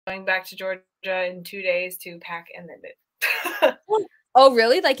going back to Georgia in 2 days to pack and then move. Oh,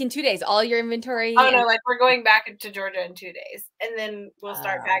 really? Like in 2 days, all your inventory? Oh, no, like we're going back to Georgia in 2 days, and then we'll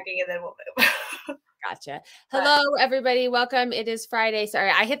start Oh. packing, and then we'll move. Gotcha. But Hello, everybody. Welcome. It is Friday.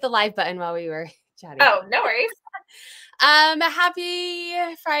 Sorry, I hit the live button while we were chatting. Oh, no worries.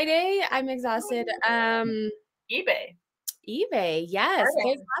 Happy Friday. I'm exhausted. eBay. eBay, yes. Starting.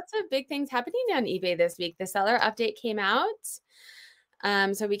 There's lots of big things happening on eBay this week. The seller update came out.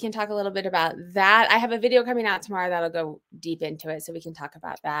 So we can talk a little bit about that. I have a video coming out tomorrow that'll go deep into it, so we can talk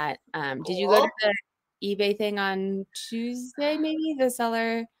about that. Did you go to the eBay thing on Tuesday, maybe? The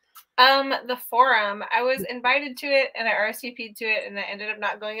seller? The forum. I was invited to it and I RSVP'd to it, and I ended up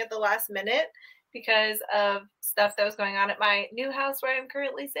not going at the last minute because of stuff that was going on at my new house where I'm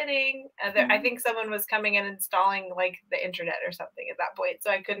currently sitting. I think someone was coming and installing like the internet or something at that point, so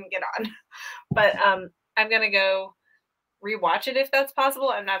I couldn't get on. But I'm gonna go rewatch it if that's possible.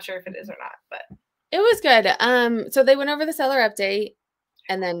 I'm not sure if it is or not, but it was good. So they went over the seller update,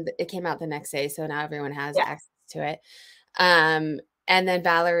 and then it came out the next day, so now everyone has access to it. And then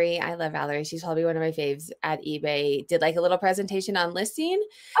Valerie, I love Valerie. She's probably one of my faves at eBay. Did like a little presentation on listing,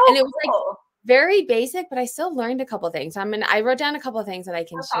 and it was like very basic, but I still learned a couple of things. I wrote down a couple of things that I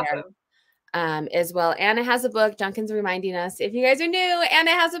can share. Awesome. As well. Anna has a book. Duncan's reminding us, if you guys are new,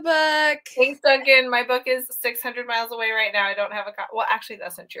 Anna has a book. Thanks, Duncan. My book is 600 miles away right now. I don't have a copy. Well, actually,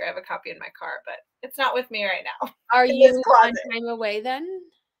 that's not true. I have a copy in my car, but it's not with me right now. Are you on time away then?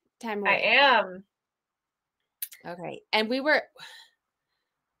 Time away. I am. Okay. And we were.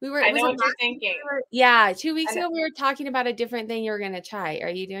 I know what you're thinking. Yeah. 2 weeks ago, we were talking about a different thing you were going to try. Are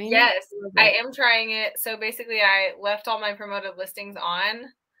you doing it? Yes, I am trying it. So basically, I left all my promoted listings on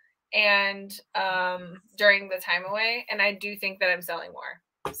and during the time away, and I do think that I'm selling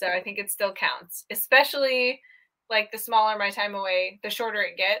more. So I think it still counts, especially like the smaller my time away, the shorter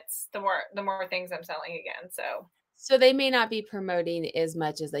it gets, the more things I'm selling again. So they may not be promoting as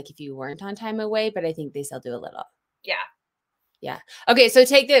much as like if you weren't on time away, but I think they still do a little. Yeah. Okay. So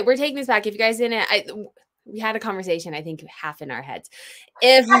we're taking this back. If you guys didn't, we had a conversation, I think half in our heads.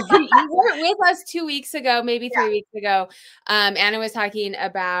 If you weren't with us 2 weeks ago, maybe 3 weeks ago, Anna was talking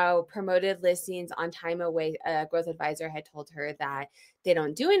about promoted listings on time away. A growth advisor had told her that they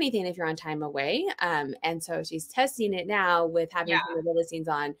don't do anything if you're on time away. And so she's testing it now with having promoted listings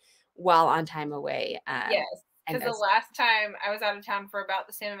on while on time away. Yes. Because the last time I was out of town for about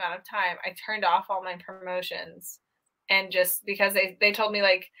the same amount of time, I turned off all my promotions. And just because they told me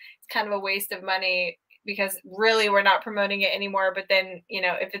like it's kind of a waste of money because really we're not promoting it anymore. But then,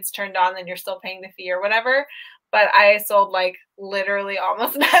 if it's turned on, then you're still paying the fee or whatever. But I sold like literally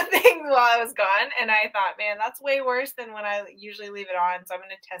almost nothing while I was gone. And I thought, man, that's way worse than when I usually leave it on. So I'm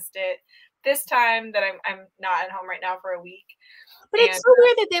going to test it this time that I'm not at home right now for a week. But it's so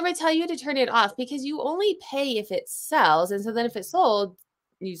weird that they would tell you to turn it off because you only pay if it sells. And so then if it sold,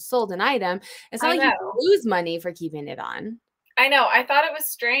 you sold an item. It's not like you lose money for keeping it on. I know. I thought it was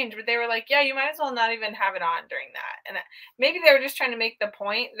strange, but they were like, yeah, you might as well not even have it on during that. And maybe they were just trying to make the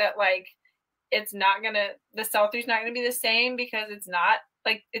point that like, the sell-through's not going to be the same because it's not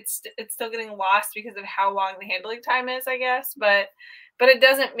like it's still getting lost because of how long the handling time is, I guess. But it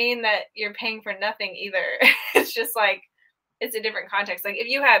doesn't mean that you're paying for nothing either. It's just like, it's a different context. Like if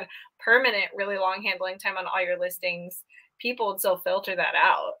you had permanent, really long handling time on all your listings, people would still filter that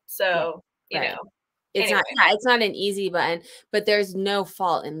out. So, you know, it's not an easy button, but there's no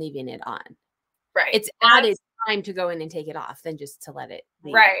fault in leaving it on. Right. It's added time to go in and take it off than just to let it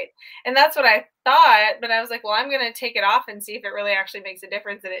leave. Right. And that's what I thought, but I was like, well, I'm going to take it off and see if it really actually makes a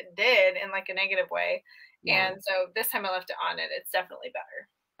difference. And it did in like a negative way. Yeah. And so this time I left it on and it's definitely better.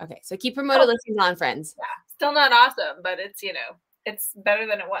 Okay. So keep promoted listings on, friends. Yeah. Still not awesome, but it's, it's better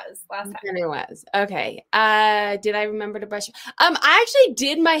than it was last time. Than it was. Okay. Did I remember to brush? I actually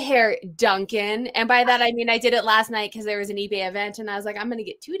did my hair, Duncan. And by that, I mean, I did it last night because there was an eBay event and I was like, I'm going to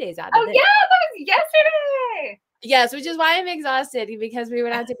get 2 days out of it. Oh, yeah. That was yesterday. Yes, which is why I'm exhausted because we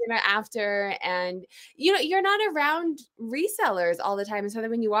went out to dinner after and, you're not around resellers all the time. And so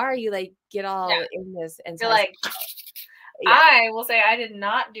then when you are, you like get all in this. And so you're like, I will say I did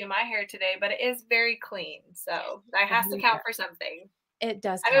not do my hair today, but it is very clean. So that has to count for something. It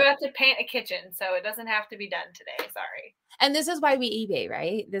does. I'm about to paint a kitchen, so it doesn't have to be done today. Sorry. And this is why we eBay,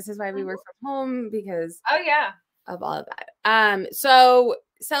 right? This is why we work from home because of all of that. So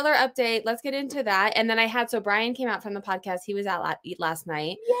seller update, let's get into that. And then Brian came out from the podcast. He was out last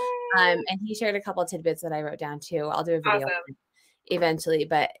night. Yay. And he shared a couple of tidbits that I wrote down too. I'll do a video eventually,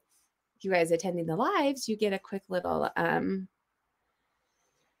 but you guys attending the lives, you get a quick little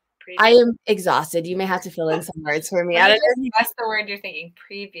I am exhausted. You may have to fill in some words for me. That's the word you're thinking.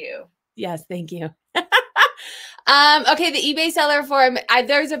 Preview. Yes, thank you. Okay, the eBay seller form.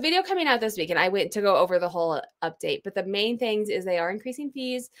 There's a video coming out this week, and I went to go over the whole update. But the main things is they are increasing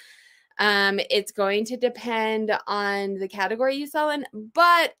fees. It's going to depend on the category you sell in,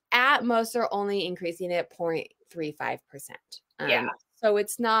 but at most they're only increasing it 0.35%. Yeah. So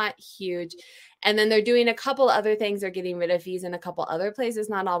it's not huge. And then they're doing a couple other things. They're getting rid of fees in a couple other places,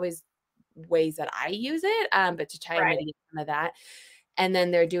 not always ways that I use it, but to try and mitigate some of that. And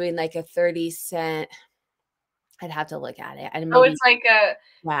then they're doing like a 30-cent. I'd have to look at it. And maybe, it's like a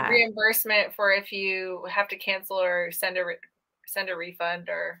reimbursement for if you have to cancel or send a refund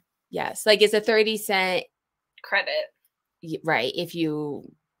or. Yes, like it's a 30-cent credit. Right, if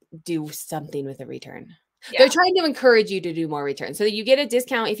you do something with a return. Yeah. They're trying to encourage you to do more returns. So you get a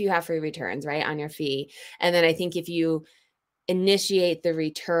discount if you have free returns, right, on your fee. And then I think if you initiate the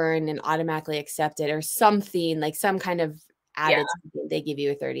return and automatically accept it or something, like some kind of added something, they give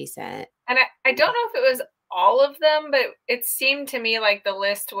you a 30-cent. And I don't know if it was all of them, but it seemed to me like the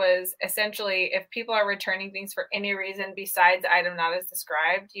list was essentially if people are returning things for any reason besides item not as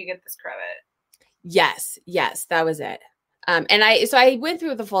described, you get this credit. Yes, that was it. And I went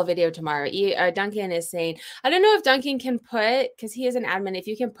through the full video tomorrow. Duncan is saying, I don't know if Duncan can put, because he is an admin, if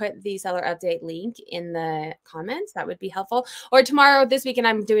you can put the seller update link in the comments, that would be helpful. Or tomorrow, this weekend,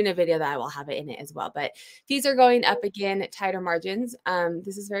 I'm doing a video that I will have it in it as well. But fees are going up again, tighter margins.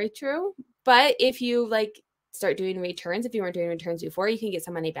 This is very true. But if you start doing returns, if you weren't doing returns before, you can get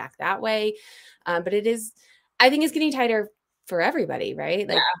some money back that way. But I think it's getting tighter for everybody, right?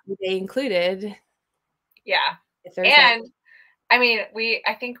 They included. Yeah. And I mean,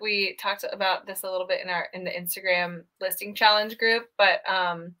 I think we talked about this a little bit in the Instagram listing challenge group, but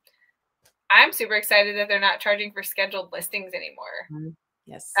I'm super excited that they're not charging for scheduled listings anymore.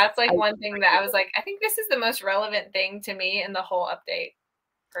 Yes. That's one thing that I was like, I think this is the most relevant thing to me in the whole update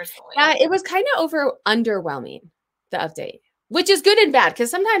personally. Yeah, it was kind of underwhelming, the update. Which is good and bad because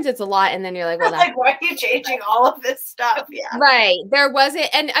sometimes it's a lot, and then you're like, "Well, why are you changing all of this stuff?" Yeah, right. There wasn't,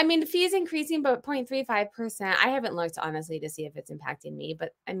 and I mean, the fees increasing, but 0.35%. I haven't looked honestly to see if it's impacting me,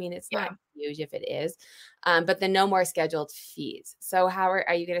 but I mean, it's not huge if it is. But the no more scheduled fees. So, how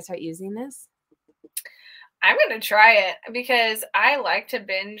are you going to start using this? I'm going to try it because I like to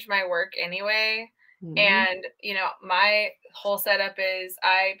binge my work anyway. Mm-hmm. And, my whole setup is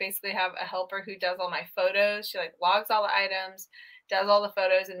I basically have a helper who does all my photos. She logs all the items, does all the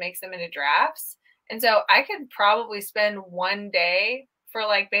photos and makes them into drafts. And so I could probably spend one day for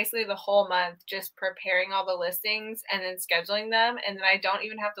basically the whole month just preparing all the listings and then scheduling them. And then I don't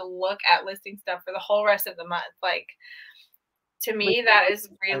even have to look at listing stuff for the whole rest of the month. To me, that is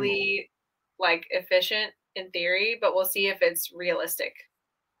really efficient in theory, but we'll see if it's realistic.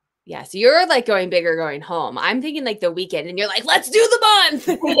 Yeah, so you're going big or going home. I'm thinking the weekend, and you're like, let's do the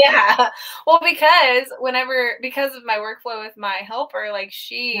month. Yeah. Well, because of my workflow with my helper,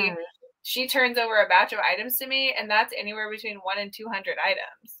 she turns over a batch of items to me, and that's anywhere between 1 and 200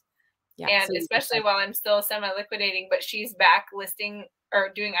 items. Yeah. And so especially while I'm still semi-liquidating, but she's back listing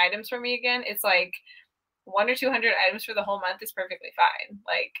or doing items for me again, it's 1 or 200 items for the whole month is perfectly fine.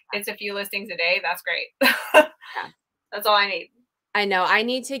 It's a few listings a day. That's great. Yeah. That's all I need. I know I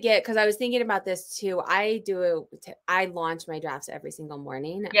need to get, because I was thinking about this too. I launch my drafts every single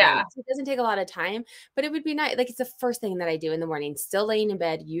morning. Yeah. So it doesn't take a lot of time, but it would be nice. It's the first thing that I do in the morning, still laying in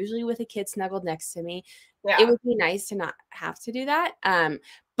bed, usually with a kid snuggled next to me. Yeah. It would be nice to not have to do that.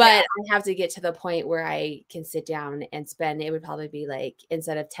 But I have to get to the point where I can sit down and spend, it would probably be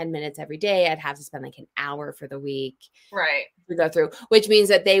instead of 10 minutes every day, I'd have to spend an hour for the week. Right. To go through, which means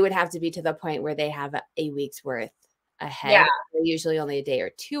that they would have to be to the point where they have a week's worth ahead. Yeah. They're usually only a day or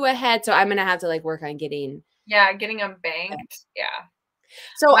two ahead. So I'm going to have to work on getting them banked. Yeah.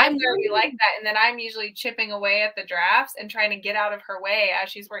 So I'm really like that. And then I'm usually chipping away at the drafts and trying to get out of her way as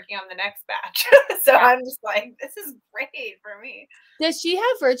she's working on the next batch. So I'm just this is great for me. Does she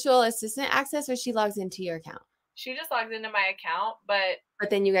have virtual assistant access or she logs into your account? She just logs into my account, but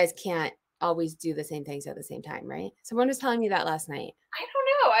then you guys can't always do the same things at the same time, right? Someone was telling me that last night. I don't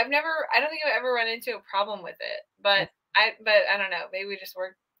know. I don't think I've ever run into a problem with it, but I don't know. Maybe we just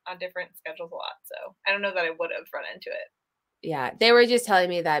work on different schedules a lot. So I don't know that I would have run into it. Yeah. They were just telling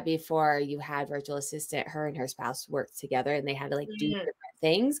me that before you had virtual assistant, her and her spouse worked together and they had to do different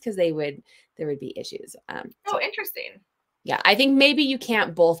things because there would be issues. So interesting. Yeah. I think maybe you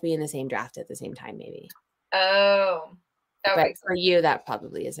can't both be in the same draft at the same time, maybe. Oh. But for you, that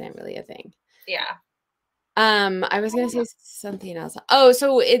probably isn't really a thing. Yeah. I was going to say something else. Oh,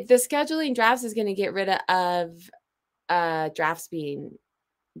 so the scheduling drafts is going to get rid of drafts being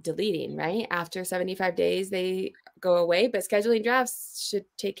deleting, right? After 75 days, they go away, but scheduling drafts should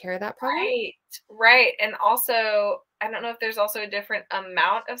take care of that problem. Right. And also, I don't know if there's also a different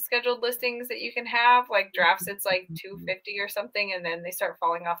amount of scheduled listings that you can have. Like drafts, it's like 250 or something, and then they start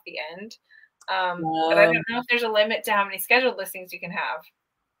falling off the end. But I don't know if there's a limit to how many scheduled listings you can have.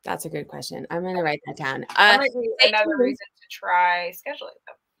 That's a good question. I'm going to write that down. That might be another reason to try scheduling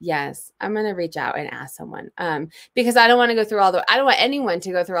them. Yes, I'm going to reach out and ask someone because I don't want to go through I don't want anyone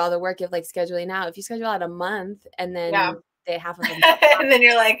to go through all the work of like scheduling out. If you schedule out a month and then they half of them and then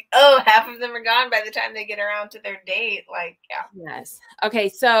you're like, oh, half of them are gone by the time they get around to their date. Like, yeah. Yes. Okay.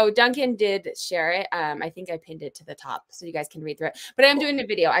 So Duncan did share it. I think I pinned it to the top so you guys can read through it, but I'm doing a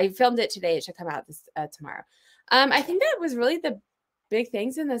video. I filmed it today. It should come out this tomorrow. I think that was really the big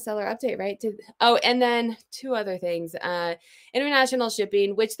things in the seller update, right? And then 2 other things. International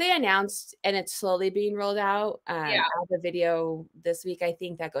shipping, which they announced, and it's slowly being rolled out. I have a video this week, I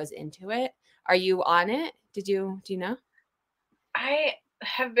think, that goes into it. Are you on it? Do you know? I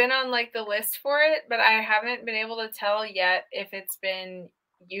have been on like the list for it, but I haven't been able to tell yet if it's been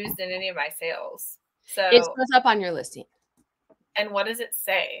used in any of my sales. So it shows up on your listing. And what does it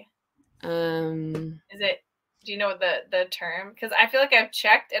say? Do you know the term? Because I feel like I've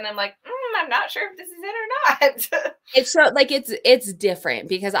checked and I'm like, I'm not sure if this is it or not. It's so like it's different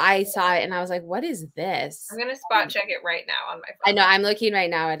because I saw it and I was like, what is this? I'm gonna spot check it right now on my phone. I know I'm looking right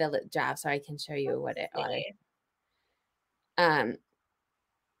now at a draft so I can show you what it was.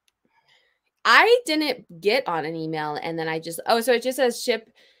 I didn't get on an email and then so it just says ship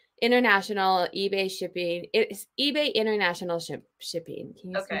international eBay shipping. It's eBay international shipping.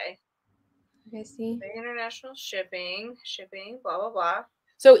 Can you see? You guys see? International shipping, blah, blah, blah.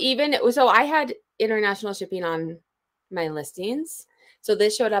 So I had international shipping on my listings. So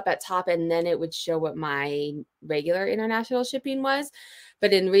this showed up at top and then it would show what my regular international shipping was.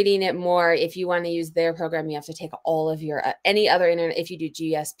 But in reading it more, if you want to use their program, you have to take all of your, any other, if you do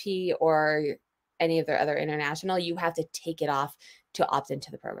GSP or any of their other international, you have to take it off to opt into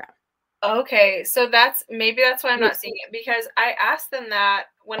the program. Okay, so maybe that's why I'm not seeing it, because I asked them that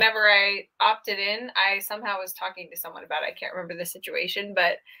whenever I opted in. I somehow was talking to someone about it. I can't remember the situation,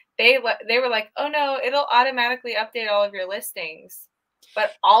 but they were like, oh no, it'll automatically update all of your listings,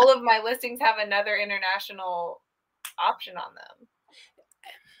 but all of my listings have another international option on them.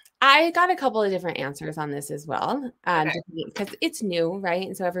 I got a couple of different answers on this as well, because it's new, right?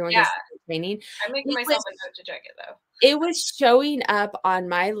 And so everyone gets training. I'm making myself a note to check it though. It was showing up on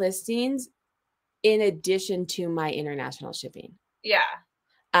my listings in addition to my international shipping. Yeah.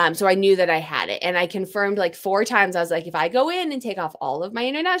 So I knew that I had it, and I confirmed like 4 times. I was like, if I go in and take off all of my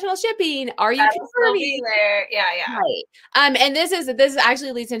international shipping, are you confirming? There? Yeah. Right. And this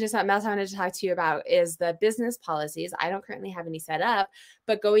actually leads into something else I wanted to talk to you about is the business policies. I don't currently have any set up,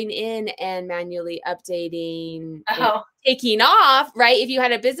 but going in and manually updating, taking off, right? If you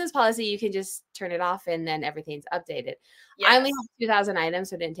had a business policy, you can just turn it off and then everything's updated. Yes. I only have 2,000 items,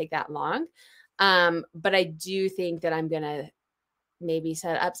 so it didn't take that long. But I do think that I'm gonna maybe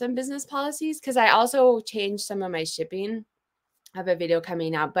set up some business policies because I also changed some of my shipping. I have a video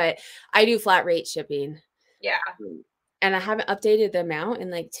coming out, but I do flat rate shipping. Yeah. And I haven't updated the amount in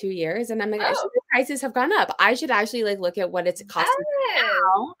like 2 years. And I'm like, the prices have gone up. I should actually like look at what it's costing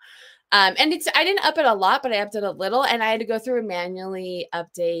now. And I didn't up it a lot, but I upped it a little, and I had to go through and manually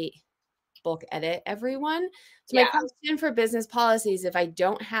update, bulk edit everyone. So my question for business policies, if I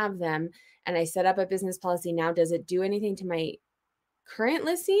don't have them and I set up a business policy now, does it do anything to my current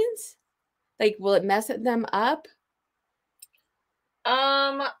listings? Like, will it mess them up?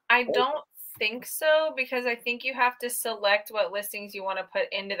 I don't think so, because I think you have to select what listings you want to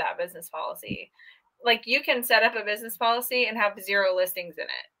put into that business policy. Like, you can set up a business policy and have 0 listings in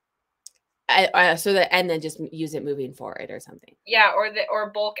it. And then just use it moving forward or something. Yeah, or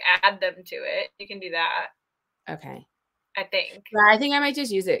bulk add them to it. You can do that. Okay. I think. Yeah, I think I might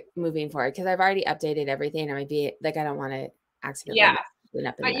just use it moving forward because I've already updated everything. I might be like, I don't want to accidentally. Yeah,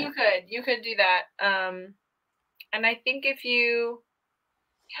 but you could do that. And I think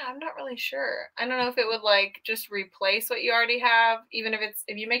I'm not really sure. I don't know if it would like just replace what you already have, even if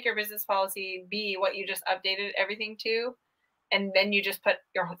you make your business policy be what you just updated everything to, and then you just put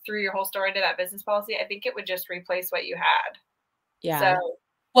through your whole store into that business policy. I think it would just replace what you had. Yeah. So,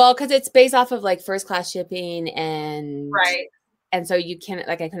 well, because it's based off of like first class shipping and right. And so you can't,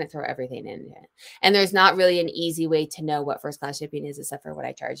 like, I couldn't throw everything in it. And there's not really an easy way to know what first class shipping is, except for what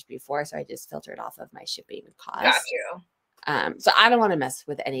I charged before. So I just filtered off of my shipping costs. Got you. So I don't want to mess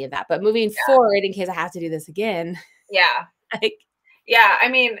with any of that. But moving forward, in case I have to do this again. Yeah. I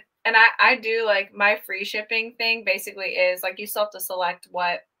mean, And I do like my free shipping thing basically is like you still have to select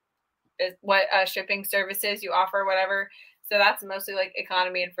what shipping services you offer, whatever. So that's mostly like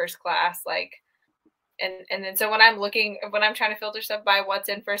economy and first class, like, and then so when I'm trying to filter stuff by what's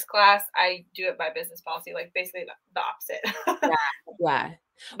in first class, I do it by business policy, like basically the opposite. Yeah.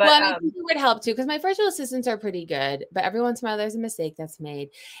 But, well, and I think it would help too, because my virtual assistants are pretty good, but every once in a while there's a mistake that's made.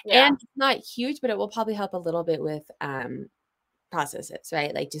 Yeah. And it's not huge, but it will probably help a little bit with processes,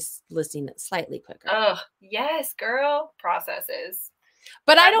 right? Like just listing it slightly quicker. Oh, yes, girl. Processes.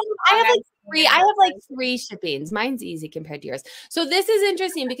 But I have like three shippings. Mine's easy compared to yours. So this is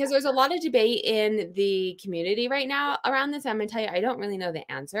interesting because there's a lot of debate in the community right now around this. I'm going to tell you, I don't really know the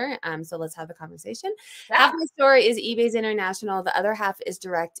answer. So let's have the conversation. Yeah. Half my store is eBay's international. The other half is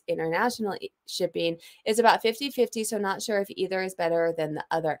direct international shipping. It's about 50-50. So not sure if either is better than the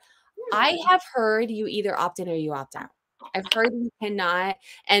other. I have heard you either opt in or you opt out. I've heard you cannot.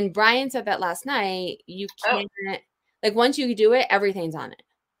 And Brian said that last night. You can't. Like once you do it, everything's on it.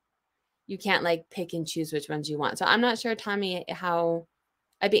 You can't like pick and choose which ones you want. So I'm not sure, Tommy, how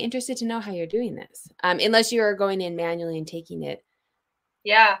I'd be interested to know how you're doing this. Unless you are going in manually and taking it.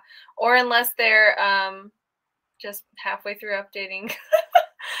 Yeah. Or unless they're just halfway through updating.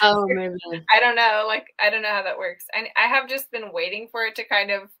 Oh, maybe. I don't know. Like, I don't know how that works. I have just been waiting for it to kind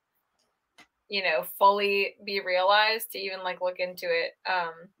of, fully be realized to even like look into it.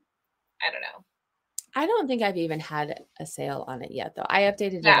 I don't know. I don't think I've even had a sale on it yet, though. I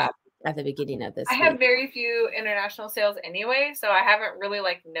updated it at the beginning of this week. Have very few international sales anyway, so I haven't really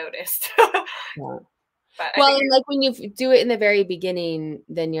like noticed. Yeah. Well, and like when you do it in the very beginning,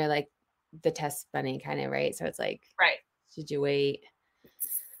 then you're like the test bunny kind of, right? So it's like, right. Should you wait?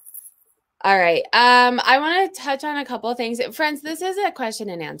 All right. I want to touch on a couple of things. Friends, this is a question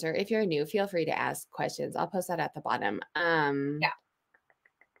and answer. If you're new, feel free to ask questions. I'll post that at the bottom. Yeah.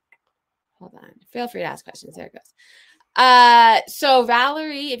 Hold on. Feel free to ask questions. There it goes. So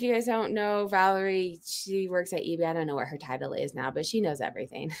Valerie, if you guys don't know, Valerie, she works at eBay. I don't know what her title is now, but she knows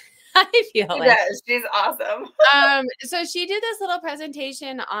everything. I feel like she's awesome. So she did this little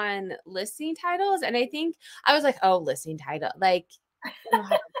presentation on listing titles, and I think I was like, oh, listing title, like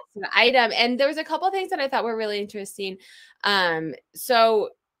an item. And there was a couple of things that I thought were really interesting. So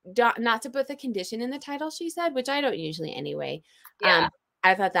not to put the condition in the title, she said, which I don't usually anyway. Yeah.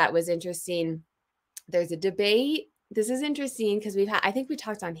 I thought that was interesting. There's a debate. This is interesting because I think we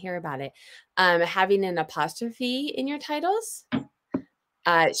talked on here about it. Having an apostrophe in your titles.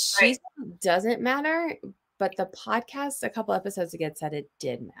 She doesn't matter, but the podcast a couple episodes ago said it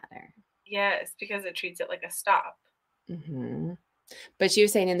did matter. Yes, because it treats it like a stop. Mm-hmm. But she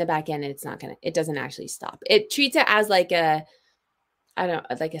was saying in the back end, it doesn't actually stop. It treats it as like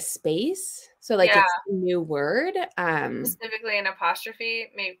like a space. So like it's a new word. Specifically an apostrophe,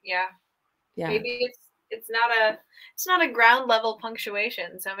 maybe. Yeah. Maybe it's not a ground level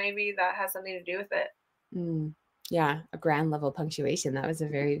punctuation. So maybe that has something to do with it. Yeah. A ground level punctuation. That was a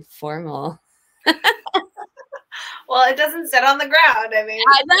very formal. Well, it doesn't sit on the ground. I mean,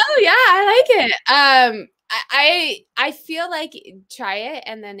 I know. Yeah. I like it. I feel like try it.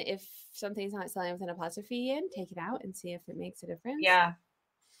 And then if something's not selling with an apostrophe in, take it out and see if it makes a difference. Yeah.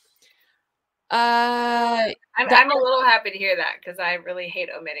 I'm a little happy to hear that because I really hate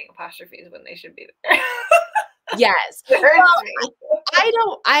omitting apostrophes when they should be there. Yes.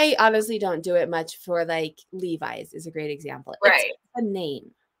 Well, I honestly don't do it much for like Levi's is a great example. Right. It's a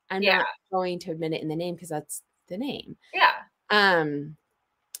name. I'm not going to admit it in the name because that's the name. Yeah.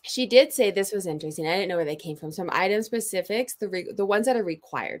 She did say this was interesting. I didn't know where they came from. Some item specifics, the ones that are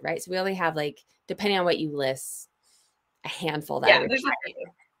required, right? So we only have like, depending on what you list, a handful that are required.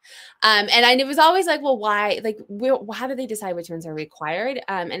 And it was always like, well, why? Like, how do they decide which ones are required?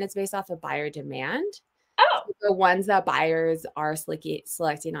 And it's based off of buyer demand. Oh, the ones that buyers are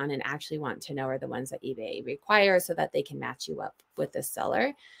selecting on and actually want to know are the ones that eBay requires so that they can match you up with the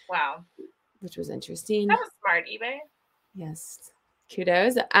seller. Wow, which was interesting. That was smart, eBay. Yes,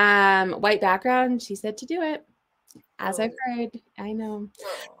 kudos. White background. She said to do it, as I've heard. I know.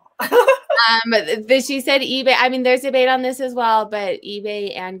 She said eBay. I mean, there's debate on this as well, but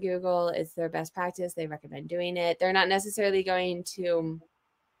eBay and Google is their best practice. They recommend doing it. They're not necessarily going to.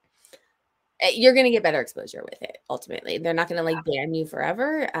 You're going to get better exposure with it. Ultimately, they're not going to like ban you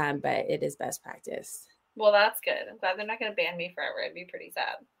forever, but it is best practice. Well, that's good. I'm glad they're not going to ban me forever. It'd be pretty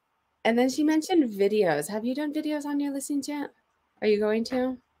sad. And then she mentioned videos. Have you done videos on your listings yet? Are you going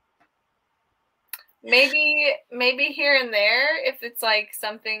to? Maybe here and there if it's like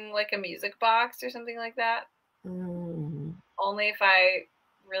something like a music box or something like that. Only if I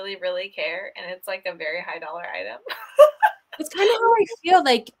really, really care and it's like a very high dollar item. It's kind of how I feel,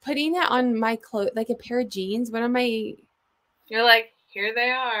 like putting it on my clothes, like a pair of jeans. What am I? You're like, here they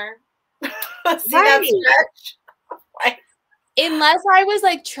are. See that stretch? Unless I was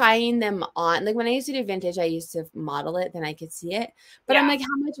like trying them on, like when I used to do vintage, I used to model it, then I could see it. But I'm like,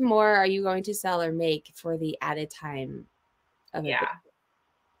 how much more are you going to sell or make for the added time of it?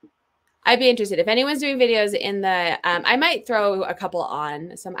 I'd be interested if anyone's doing videos in the. I might throw a couple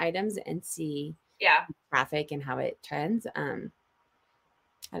on some items and see traffic and how it trends. I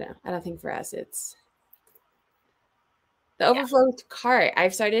don't think for us it's the overflow cart.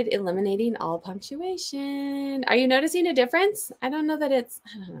 I've started eliminating all punctuation. Are you noticing a difference? I don't know that it's.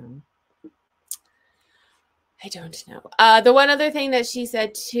 I don't know. The one other thing that she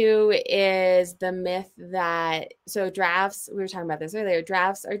said too is the myth that drafts. We were talking about this earlier.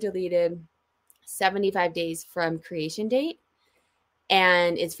 Drafts are deleted 75 days from creation date,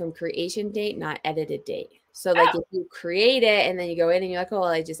 and it's from creation date, not edited date. So like if you create it and then you go in and you're like, oh, well,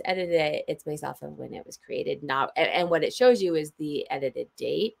 I just edited it. It's based off of when it was created. Not, and what it shows you is the edited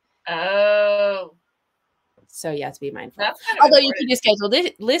date. Oh. So you have to be mindful. Although important. You can just schedule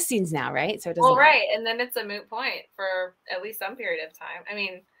listings now, right? So it doesn't matter. And then it's a moot point for at least some period of time. I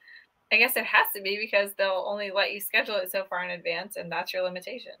mean, I guess it has to be because they'll only let you schedule it so far in advance, and that's your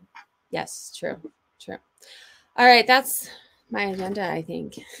limitation. Yes, true. All right, that's my agenda, I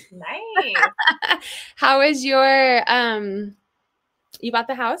think. Nice. How is your you bought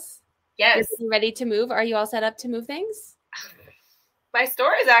the house? Yes. You're ready to move? Are you all set up to move things? My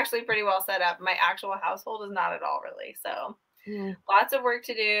store is actually pretty well set up. My actual household is not at all, really. So lots of work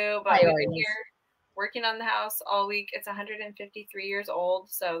to do, but we've been here working on the house all week. It's 153 years old,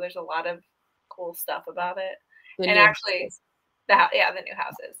 so there's a lot of cool stuff about it. And actually, the new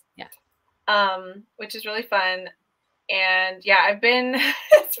houses. Yeah. Which is really fun. And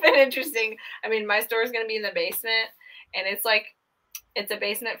it's been interesting. I mean, my store is going to be in the basement, and it's a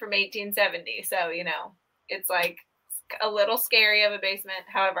basement from 1870. So, it's like a little scary of a basement.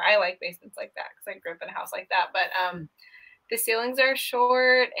 However, I like basements like that because I grew up in a house like that. But the ceilings are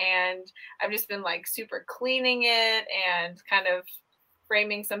short, and I've just been like super cleaning it and kind of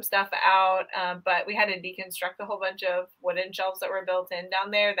framing some stuff out. But we had to deconstruct a whole bunch of wooden shelves that were built in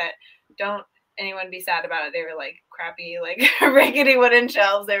down there that don't anyone be sad about it. They were like crappy, like rickety wooden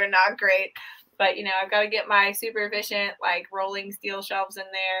shelves. They were not great. But, I've got to get my super efficient, like rolling steel shelves in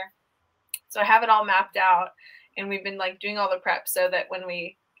there. So I have it all mapped out. And we've been like doing all the prep so that when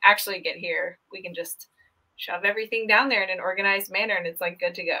we actually get here, we can just shove everything down there in an organized manner, and it's like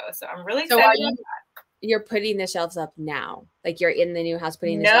good to go. So I'm really excited about that. You're putting the shelves up now? Like you're in the new house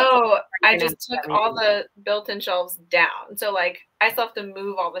putting the shelves up? No, I just took all the built-in shelves down. So like I still have to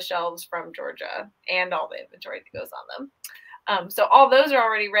move all the shelves from Georgia and all the inventory that goes on them. So all those are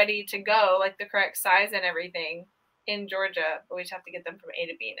already ready to go, like the correct size and everything in Georgia, but we just have to get them from A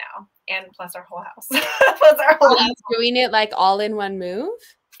to B now, and plus our whole house. Doing it like all in one move?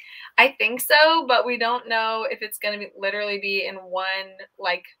 I think so, but we don't know if it's going to literally be in one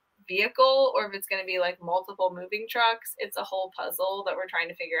like vehicle or if it's going to be like multiple moving trucks. It's a whole puzzle that we're trying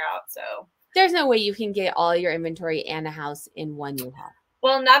to figure out. So there's no way you can get all your inventory and a house in one U-Haul.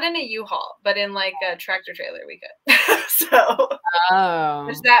 Well, not in a U-Haul, but in like a tractor trailer we could. So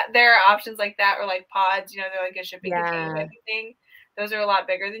there are options like that, or like pods, they're like a shipping container type of thing. Those are a lot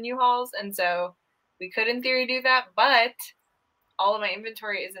bigger than U-Hauls. And so we could in theory do that, but all of my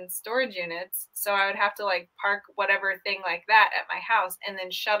inventory is in storage units. So I would have to like park whatever thing like that at my house and then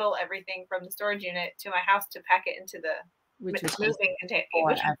shuttle everything from the storage unit to my house to pack it into the moving container.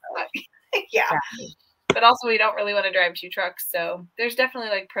 Yeah. But also we don't really want to drive 2 trucks. So there's definitely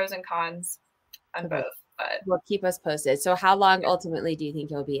like pros and cons on both. But we'll keep us posted. So how long ultimately do you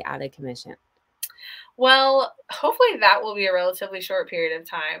think you'll be out of commission? Well, hopefully that will be a relatively short period of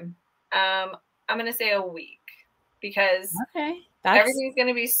time. I'm going to say a week because everything's going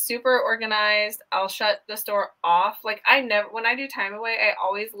to be super organized. I'll shut the store off. Like when I do time away, I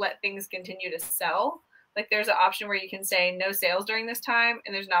always let things continue to sell. Like there's an option where you can say no sales during this time.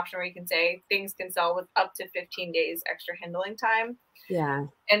 And there's an option where you can say things can sell with up to 15 days extra handling time. Yeah.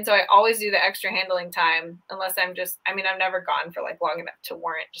 And so I always do the extra handling time unless I've never gone for like long enough to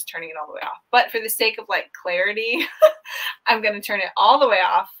warrant just turning it all the way off. But for the sake of like clarity, I'm going to turn it all the way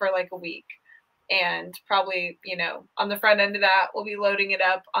off for like a week. And probably, on the front end of that, we'll be loading it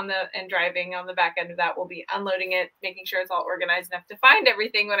up and driving. On the back end of that, we'll be unloading it, making sure it's all organized enough to find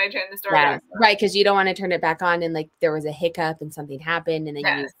everything when I turn the store on. Right, because you don't want to turn it back on and like there was a hiccup and something happened and then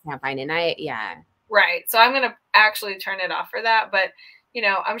you can't find it. Right. So I'm going to actually turn it off for that. But,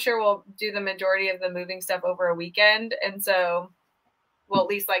 I'm sure we'll do the majority of the moving stuff over a weekend. And so well, at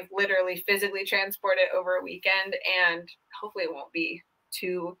least like literally physically transport it over a weekend, and hopefully it won't be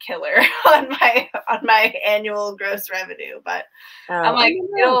too killer on my annual gross revenue. But I'm like,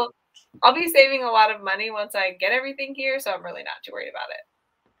 I'll be saving a lot of money once I get everything here, so I'm really not too worried about it.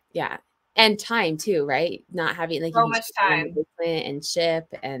 Yeah. And time too, right? Not having like so much time and ship,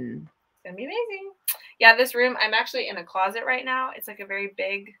 and it's gonna be amazing. Yeah, this room, I'm actually in a closet right now. It's like a very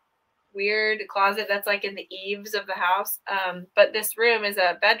big, weird closet that's like in the eaves of the house. But this room is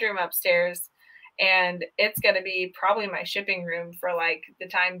a bedroom upstairs, and it's gonna be probably my shipping room for like the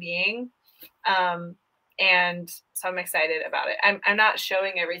time being. And so I'm excited about it. I'm not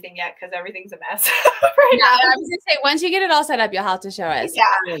showing everything yet because everything's a mess right now. I was gonna say, once you get it all set up, you'll have to show us.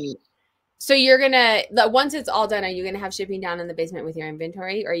 Yeah. So you're gonna, once it's all done, are you gonna have shipping down in the basement with your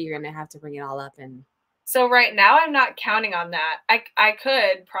inventory, or are you gonna have to bring it all up? And so right now I'm not counting on that. I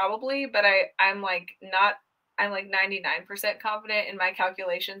could probably, but I'm like 99% confident in my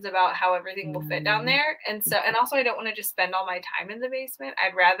calculations about how everything will fit down there. And so, and also I don't want to just spend all my time in the basement.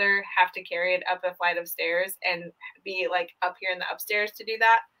 I'd rather have to carry it up a flight of stairs and be like up here in the upstairs to do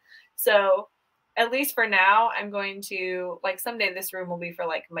that. So at least for now, I'm going to, like, someday this room will be for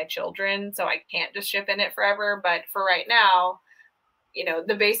like my children, so I can't just ship in it forever. But for right now, you know,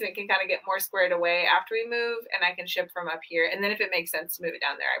 the basement can kind of get more squared away after we move, and I can ship from up here. And then if it makes sense to move it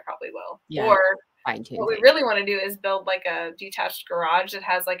down there, I probably will. Yeah. Or what we really want to do is build like a detached garage that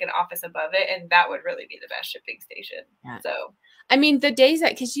has like an office above it, and that would really be the best shipping station. Yeah. So, I mean, the days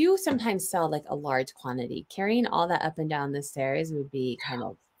that, because you sometimes sell like a large quantity, carrying all that up and down the stairs would be kind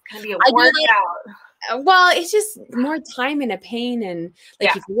of be a workout. Well, it's just more time and a pain, and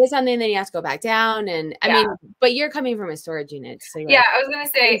like if you get something, then you have to go back down. And I mean, but you're coming from a storage unit, so yeah, I was gonna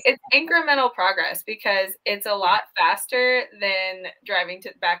say it's incremental progress because it's a lot faster than driving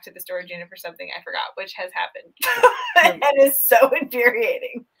back to the storage unit for something I forgot, which has happened. And it's so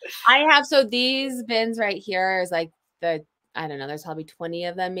infuriating. I have, so these bins right here is like I don't know, there's probably 20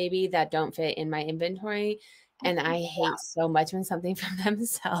 of them maybe that don't fit in my inventory. And I hate so much when something from them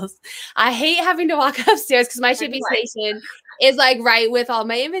sells. I hate having to walk upstairs because my shipping station is like right with all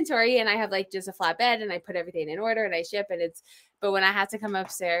my inventory, and I have like just a flat bed, and I put everything in order and I ship, and but when I have to come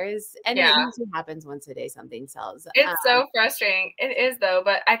upstairs, and it usually happens once a day, something sells. It's so frustrating. It is though,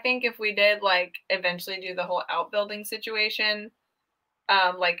 but I think if we did like eventually do the whole outbuilding situation,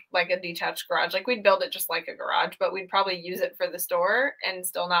 like a detached garage, like we'd build it just like a garage, but we'd probably use it for the store and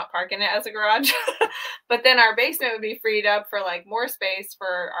still not park in it as a garage. But then our basement would be freed up for like more space for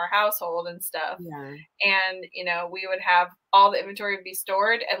our household and stuff. Yeah. And you know, we would have all the inventory would be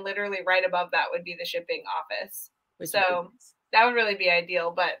stored, and literally right above that would be the shipping office. So that would really be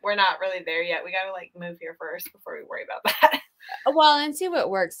ideal, but we're not really there yet. We got to like move here first before we worry about that. Well, and see what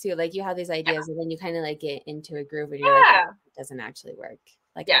works too. Like you have these ideas, and then you kind of like get into a groove, and you're like, oh, it doesn't actually work.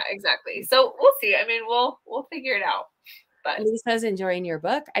 Like, exactly. So we'll see. I mean, we'll figure it out. But Lisa's enjoying your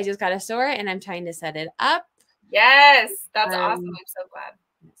book. I just got a store, and I'm trying to set it up. Yes, that's awesome. I'm so glad.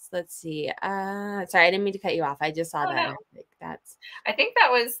 Let's see. Sorry, I didn't mean to cut you off. I just saw that. No. I think that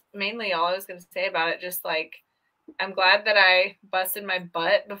was mainly all I was going to say about it. Just like, I'm glad that I busted my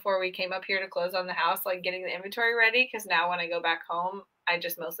butt before we came up here to close on the house, like getting the inventory ready. Because now when I go back home, I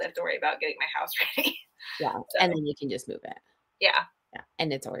just mostly have to worry about getting my house ready. Yeah, so. And then you can just move it. Yeah. Yeah,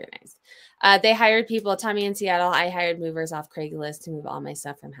 and it's organized. They hired people, Tommy in Seattle. I hired movers off Craigslist to move all my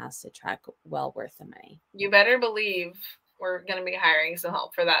stuff from house to truck. Well worth the money. You better believe we're going to be hiring some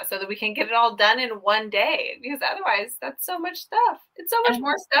help for that so that we can get it all done in one day. Because otherwise, that's so much stuff. It's so much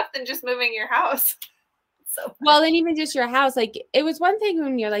more stuff than just moving your house. So well, and even just your house, like it was one thing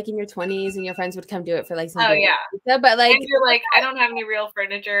when you're like in your 20s and your friends would come do it for like something. Oh yeah, pizza, but like and you're like, I don't have any real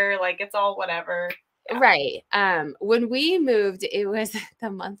furniture. Like it's all whatever. Yeah. Right. When we moved, it was the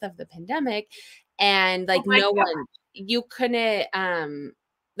month of the pandemic, and like one, you couldn't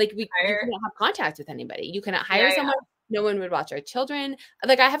like you couldn't have contact with anybody. You couldn't hire someone. No one would watch our children.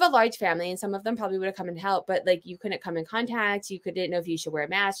 Like I have a large family, and some of them probably would have come and helped, but like you couldn't come in contact. You didn't know if you should wear a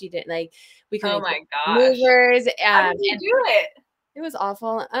mask. You didn't like. We couldn't. Oh my gosh. Movers. How did you do it? It was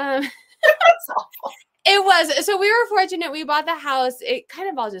awful. It's awful. It was. So we were fortunate. We bought the house. It kind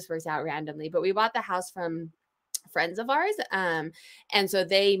of all just works out randomly, but we bought the house from friends of ours. And so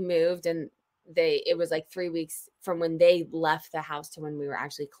they moved, and it was like 3 weeks from when they left the house to when we were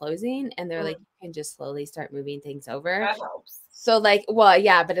actually closing. And they're like, you can just slowly start moving things over. That helps. So like, well,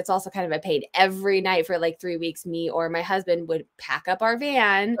 yeah, but it's also kind of a pain. Every night for like 3 weeks, me or my husband would pack up our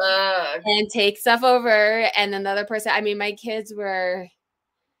van and take stuff over. And then the other person, I mean, my kids were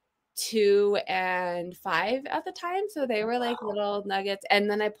 2 and 5 at the time, so they were like little nuggets. And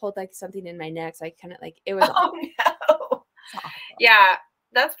then I pulled like something in my neck, so I kind of like it was no. Yeah,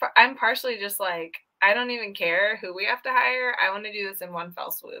 I'm partially just like, I don't even care who we have to hire. I want to do this in one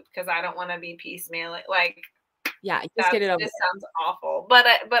fell swoop because I don't want to be piecemealing. Like, yeah, just get it over. This sounds awful, but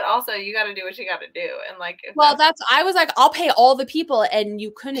also you got to do what you got to do. And like, I was like, I'll pay all the people, and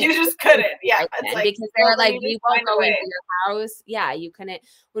you couldn't. You just couldn't, yeah. It's like, because they were like, we won't go into your house. Yeah, you couldn't.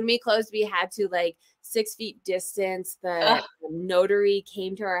 When we closed, we had to like 6 feet distance. The notary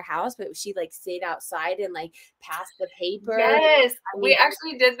came to our house, but she like stayed outside and like passed the paper. Yes, we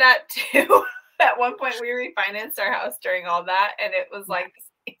actually did that too. At one point, we refinanced our house during all that, and it was like the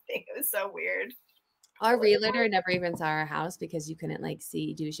same thing. It was so weird. Our realtor never even saw our house because you couldn't like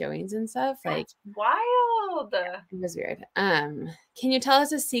do showings and stuff. Like, that's wild. It was weird. Can you tell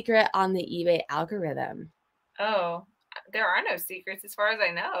us a secret on the eBay algorithm? Oh, there are no secrets as far as I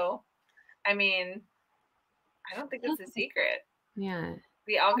know. I mean, I don't think it's a secret. Yeah.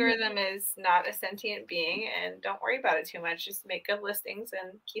 The algorithm is not a sentient being, and don't worry about it too much. Just make good listings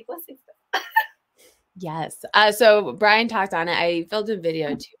and keep listing stuff. Yes. So Brian talked on it. I filmed a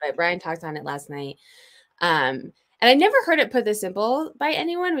video too, but Brian talked on it last night. And I never heard it put this simple by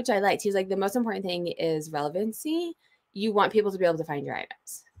anyone, which I liked. He's like, the most important thing is relevancy. You want people to be able to find your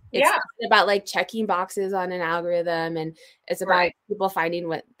items. It's not about like checking boxes on an algorithm, and it's about people finding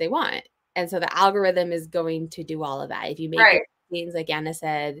what they want. And so the algorithm is going to do all of that. If you make things like Anna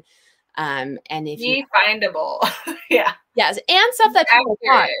said, and if be findable. Yeah. Yes. And stuff that people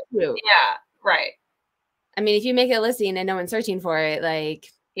want too. Yeah. Right. I mean, if you make a listing and no one's searching for it, like.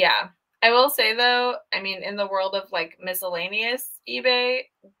 Yeah. I will say though, I mean, in the world of like miscellaneous eBay,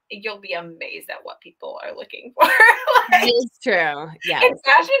 you'll be amazed at what people are looking for. Like, it's true. Yeah. In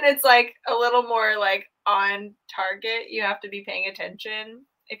fashion, it's like a little more like on target. You have to be paying attention.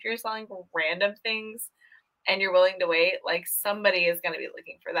 If you're selling random things and you're willing to wait, like somebody is going to be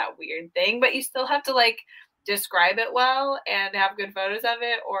looking for that weird thing, but you still have to like describe it well and have good photos of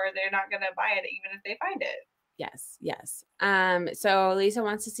it, or they're not going to buy it even if they find it. Yes. Yes. So Lisa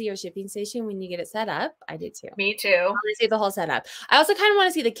wants to see your shipping station when you get it set up. I did too. Me too. I want to see the whole setup. I also kind of want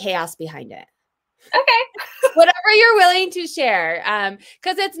to see the chaos behind it. Okay. Whatever you're willing to share.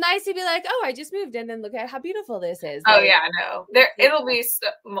 Because it's nice to be like, oh, I just moved in and look at how beautiful this is. Oh, yeah, no. It'll be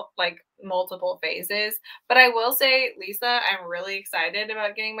like multiple phases. But I will say, Lisa, I'm really excited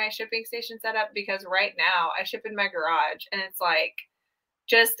about getting my shipping station set up because right now I ship in my garage and it's like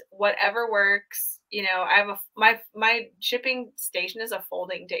just whatever works. You know, I have my shipping station is a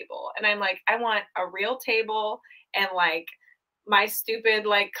folding table, and I'm like, I want a real table and like my stupid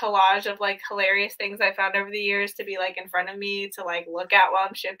like collage of like hilarious things I found over the years to be like in front of me to like look at while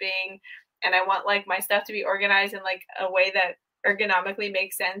I'm shipping. And I want like my stuff to be organized in like a way that ergonomically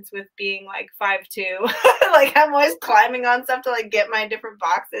makes sense with being like 5'2". Like I'm always climbing on stuff to like get my different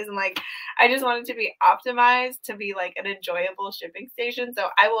boxes, and like I just want it to be optimized to be like an enjoyable shipping station. So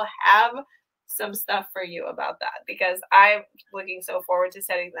I will have some stuff for you about that because I'm looking so forward to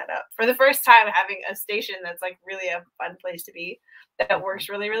setting that up for the first time, having a station that's like really a fun place to be, that works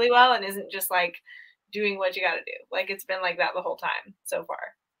really, really well and isn't just like doing what you got to do. Like it's been like that the whole time so far.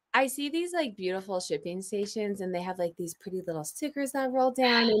 I see these like beautiful shipping stations and they have like these pretty little stickers that roll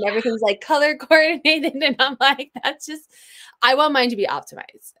down and everything's like color coordinated. And I'm like, I want mine to be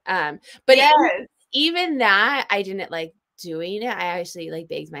optimized. But even that, I didn't like doing it. I actually like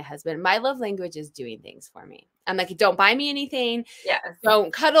begged my husband. My love language is doing things for me. I'm like, don't buy me anything. Yes.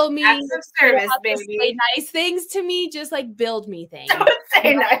 Don't cuddle me. Acts of service, baby. Say nice things to me. Just like build me things. Don't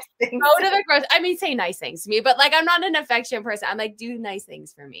say nice things. Go to the grocery. I mean, say nice things to me, but like, I'm not an affectionate person. I'm like, do nice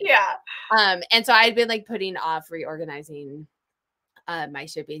things for me. Yeah. And so I'd been like putting off reorganizing my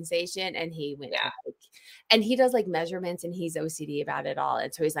shipping station, and he went to, like, and he does like measurements and he's OCD about it all.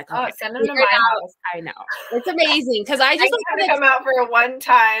 And so he's like, oh send him to my house. I know. It's amazing. Cause I just want to come out for a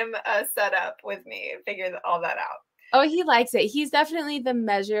one-time setup with me and figure all that out. Oh, he likes it. He's definitely the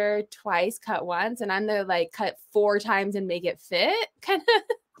measure twice, cut once. And I'm the like cut 4 times and make it fit kind of.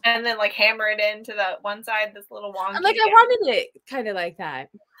 And then like hammer it into the one side, this little wonky. I'm like, I wanted it kind of like that.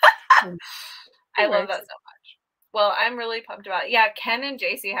 I love that so much. Well, I'm really pumped about it. Yeah, Ken and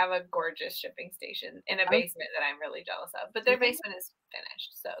JC have a gorgeous shipping station in a basement that I'm really jealous of. But their basement is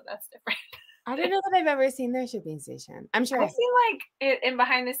finished, so that's different. I don't know that I've ever seen their shipping station. I'm sure I've seen like it in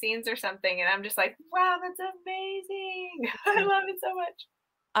behind the scenes or something, and I'm just like, wow, that's amazing. I love it so much.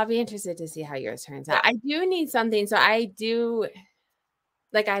 I'll be interested to see how yours turns out. I do need something. So I do,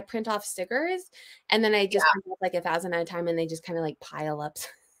 like, I print off stickers, and then I just print off like 1,000 at a time, and they just kind of like pile up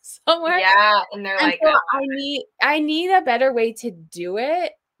somewhere. Yeah, and they're like, so I need a better way to do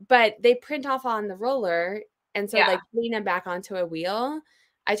it, but they print off on the roller, and so like putting them back onto a wheel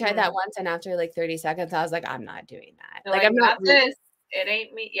I tried that once, and after like 30 seconds, I was like, I'm not doing that. Like I'm not this. It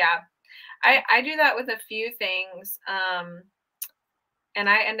ain't me. Yeah. I do that with a few things. And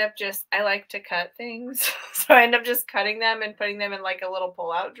I end up I like to cut things. So I end up just cutting them and putting them in like a little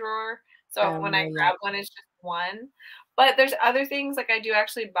pull-out drawer. So when I grab one, it's just one. But there's other things, like I do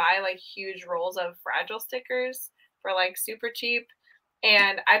actually buy like huge rolls of Fragile stickers for like super cheap.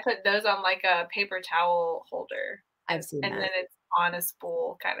 And I put those on like a paper towel holder. I've seen that. And then it's on a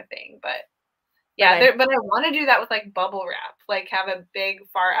spool kind of thing. But yeah, but I want to do that with like bubble wrap, like have a big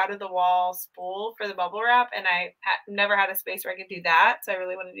far out of the wall spool for the bubble wrap. And I never had a space where I could do that. So I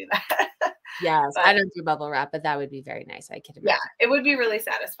really want to do that. Yes, I don't do bubble wrap, but that would be very nice. I could imagine. Yeah, it would be really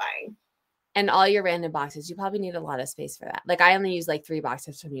satisfying. And all your random boxes, you probably need a lot of space for that. Like I only use like 3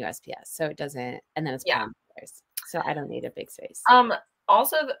 boxes from USPS. So it doesn't, and then it's $1. So I don't need a big space.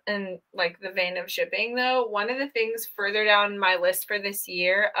 Also, in like the vein of shipping though, one of the things further down my list for this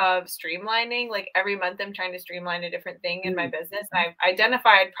year of streamlining, like every month I'm trying to streamline a different thing in my business. And I've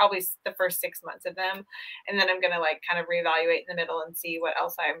identified probably the first 6 months of them. And then I'm going to like kind of reevaluate in the middle and see what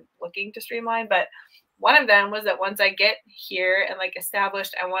else I'm looking to streamline. But one of them was that once I get here and like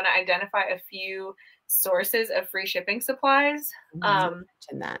established, I want to identify a few sources of free shipping supplies. Mentioned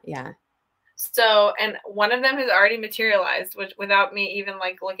that. Yeah. So, and one of them has already materialized, which without me even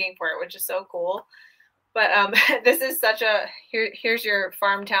like looking for it, which is so cool. But this is such a here's your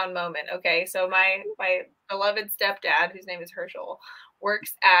farm town moment. Okay, so my beloved stepdad, whose name is Herschel,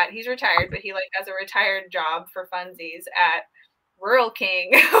 he's retired, but he like has a retired job for funsies at Rural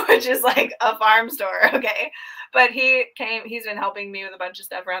King, which is like a farm store. Okay, but he's been helping me with a bunch of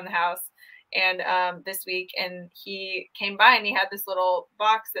stuff around the house. And this week, and he came by and he had this little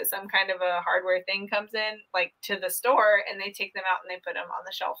box that some kind of a hardware thing comes in, like to the store, and they take them out and they put them on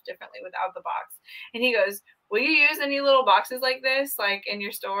the shelf differently without the box. And he goes, will you use any little boxes like this, like in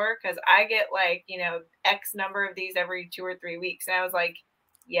your store? Because I get like, X number of these every 2 or 3 weeks. And I was like,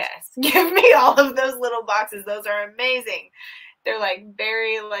 yes, give me all of those little boxes. Those are amazing. They're like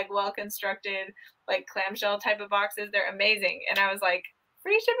very like well constructed, like clamshell type of boxes. They're amazing. And I was like,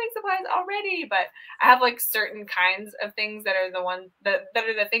 free shipping supplies already, but I have like certain kinds of things that are the ones that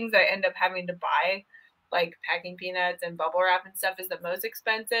are the things that I end up having to buy, like packing peanuts and bubble wrap and stuff is the most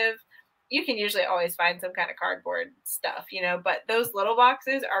expensive. You can usually always find some kind of cardboard stuff, but those little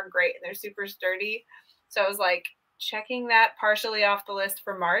boxes are great and they're super sturdy. So I was like checking that partially off the list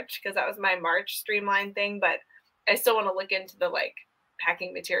for March because that was my March streamline thing, but I still want to look into the like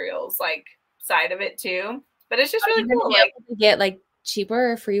packing materials like side of it too. But it's just really cool. Like to get like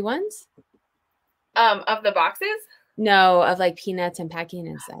cheaper or free ones of the boxes? No, of like peanuts and packing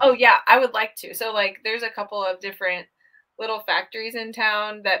and stuff. Oh yeah, I would like to. So like there's a couple of different little factories in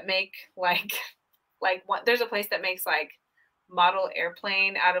town that make like there's a place that makes like model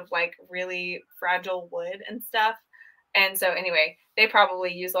airplane out of like really fragile wood and stuff. And so anyway, they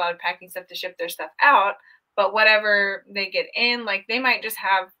probably use a lot of packing stuff to ship their stuff out, but whatever they get in, like they might just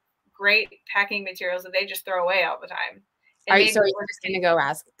have great packing materials that they just throw away all the time. All right, so we're just going to go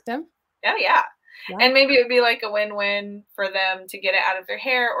ask them? Oh, yeah. And maybe it would be like a win-win for them to get it out of their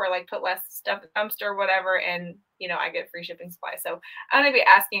hair or like put less stuff in the dumpster or whatever. And, I get free shipping supplies. So I'm going to be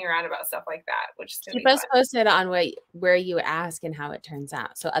asking around about stuff like that, which is keep us posted on where you ask and how it turns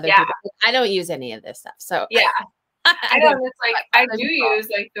out. So other people, I don't use any of this stuff. So yeah, I know. It's like, I do use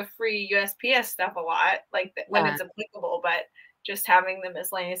like the free USPS stuff a lot, like when it's applicable, but just having the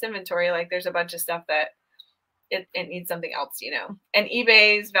miscellaneous inventory, like there's a bunch of stuff that it needs something else, and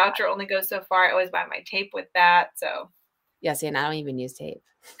eBay's voucher only goes so far. I always buy my tape with that. So yeah, see, and I don't even use tape.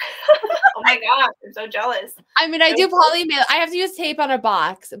 Oh my gosh, I'm so jealous. I mean, I do poly mail. I have to use tape on a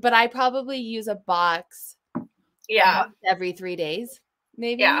box, but I probably use a box every 3 days,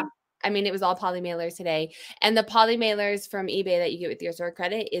 maybe. Yeah. I mean, it was all poly mailers today. And the poly mailers from eBay that you get with your store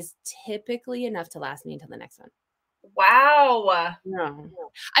credit is typically enough to last me until the next one. Wow. No.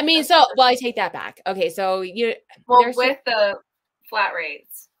 I mean, I take that back. Okay, so with the flat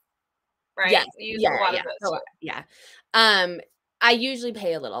rates, right? Yes. You use a lot of those. Yeah. I usually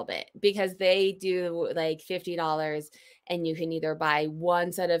pay a little bit because they do like $50 and you can either buy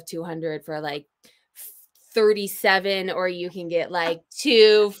one set of 200 for like 37 or you can get like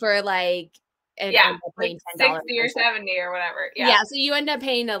 2 for like like 60 or 70 or whatever. Yeah. So you end up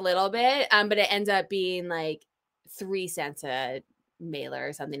paying a little bit, but it ends up being like 3 cents a mailer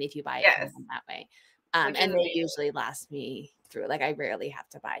or something if you buy it from them that way. And they usually last me through. Like I rarely have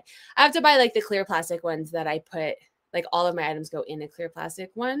to buy. I have to buy like the clear plastic ones that I put, like all of my items go in a clear plastic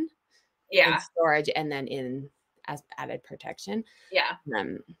one. Yeah. In storage and then in as added protection. Yeah.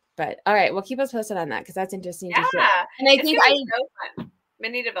 But all right, well keep us posted on that because that's interesting to hear. And I think so fun.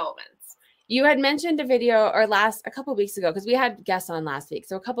 many developments. You had mentioned a video or a couple of weeks ago, because we had guests on last week.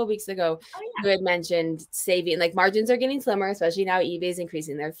 So a couple of weeks ago, you had mentioned saving, like margins are getting slimmer, especially now eBay's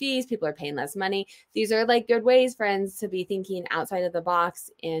increasing their fees. People are paying less money. These are like good ways, friends, to be thinking outside of the box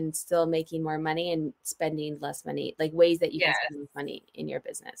and still making more money and spending less money, like ways that you can spend money in your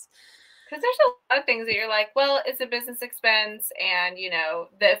business. Because there's a lot of things that you're like, well, it's a business expense and, you know,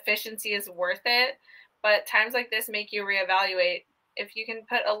 the efficiency is worth it. But times like this make you reevaluate. If you can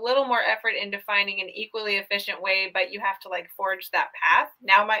put a little more effort into finding an equally efficient way, but you have to like forge that path,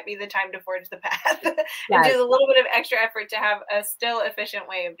 now might be the time to forge the path and do a little bit of extra effort to have a still efficient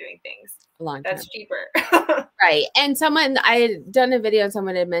way of doing things. That's cheaper. Right. And I had done a video and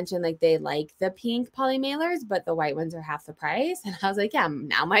someone had mentioned like they like the pink poly mailers, but the white ones are half the price. And I was like, yeah,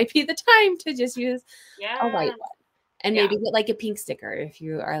 now might be the time to just use a white one and maybe get like a pink sticker if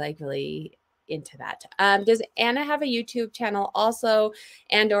you are like really into that. Does Anna have a YouTube channel also,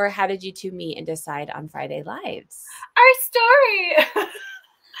 and or how did you two meet and decide on Friday Lives? Our story.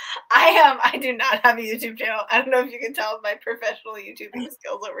 I do not have a YouTube channel. I don't know if you can tell my professional YouTubing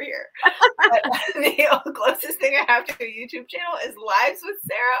skills over here. But the closest thing I have to a YouTube channel is Lives with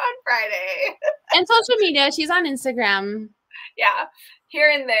Sarah on Friday. And social media. She's on Instagram. Yeah. Here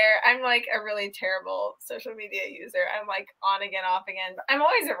and there. I'm like a really terrible social media user. I'm like on again, off again, but I'm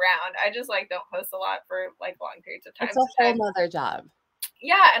always around. I just like don't post a lot for like long periods of time. It's a whole other job.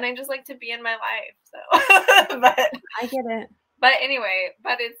 Yeah. And I just like to be in my life. So, but I get it. But anyway,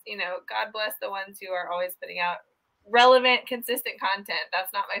 it's, you know, God bless the ones who are always putting out relevant, consistent content.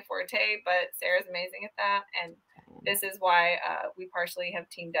 That's not my forte, but Sarah's amazing at that. And this is why we partially have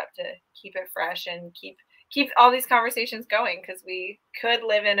teamed up to keep it fresh and keep all these conversations going, because we could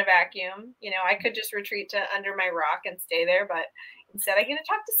live in a vacuum. You know, I could just retreat to under my rock and stay there, but instead I get to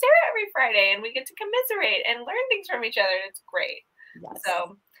talk to Sarah every Friday and we get to commiserate and learn things from each other. It's great. Yes.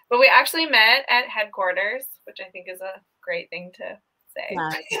 So, but we actually met at headquarters, which I think is a great thing to say. Yeah,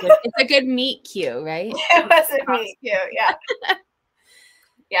 it's a good meet cute, right? It was a meet cute, yeah.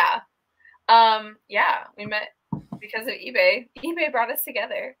 Yeah. We met because of eBay. eBay brought us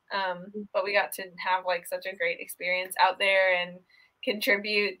together. But we got to have like such a great experience out there and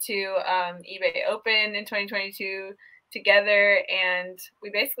contribute to eBay Open in 2022 together. And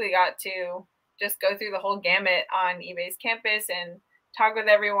we basically got to just go through the whole gamut on eBay's campus and talk with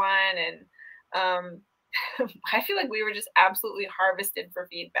everyone. And I feel like we were just absolutely harvested for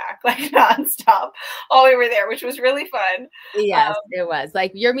feedback, like nonstop while we were there, which was really fun. Yes, it was.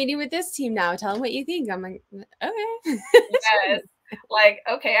 Like, you're meeting with this team now. Tell them what you think. I'm like, okay. Yes. Like,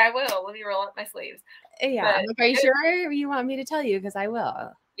 okay, I will. Let me roll up my sleeves. Yeah. But, like, are you sure you want me to tell you? Because I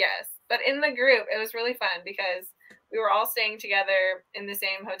will. Yes. But in the group, it was really fun because we were all staying together in the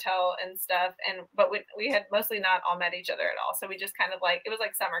same hotel and stuff. But we had mostly not all met each other at all. So we just kind of like, it was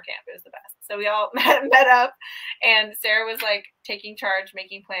like summer camp. It was the best. So we all met up, and Sarah was like taking charge,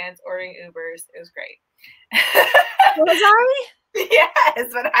 making plans, ordering Ubers. It was great. Was I? Yes,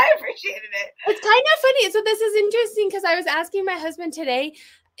 but I appreciated it. It's kind of funny. So this is interesting because I was asking my husband today,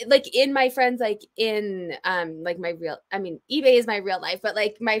 like in my friends, like in like my real, I mean, eBay is my real life, but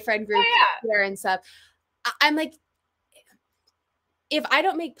like my friend group here and stuff. I'm like, if I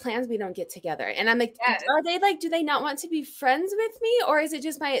don't make plans, we don't get together. And I'm like, are they like, do they not want to be friends with me? Or is it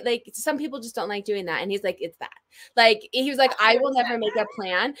just like, some people just don't like doing that. And he's like, it's that. Like, he was like, I will never make a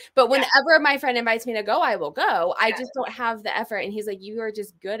plan. But whenever my friend invites me to go, I will go. I just don't have the effort. And he's like, you are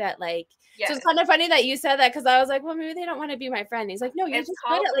just good at like, so it's kind of funny that you said that, because I was like, well, maybe they don't want to be my friend. And he's like, no, you're just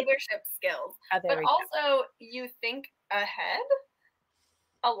good at like leadership skills. But also you think ahead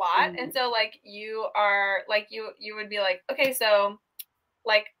a lot. And so like you are like, you would be like, okay, so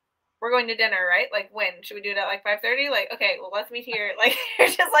like, we're going to dinner, right? Like, when should we do it at like 5:30? Like, okay, well, let's meet here. Like, you're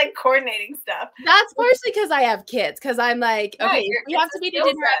just like coordinating stuff. That's partially because I have kids. Because I'm like, okay, we have to be to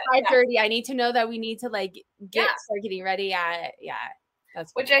dinner at 5:30. I need to know that we need to like start getting ready at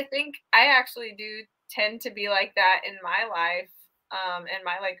that's funny. Which I think I actually do tend to be like that in my life, and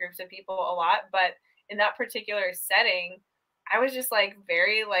my like groups of people a lot. But in that particular setting, I was just like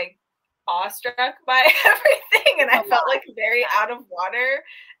very like awestruck by everything, and I felt like very out of water.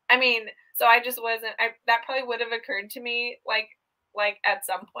 I mean, so I just wasn't, that probably would have occurred to me like at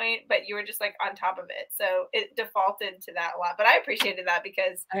some point, but you were just like on top of it. So it defaulted to that a lot, but I appreciated that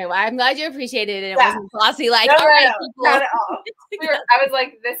because. Okay, well, I'm glad you appreciated it. It wasn't glossy like, all right, not at all. I was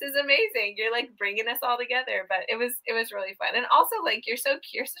like, this is amazing. You're like bringing us all together, but it was really fun. And also like, you're such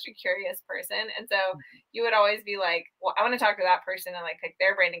a curious person. And so you would always be like, well, I want to talk to that person and like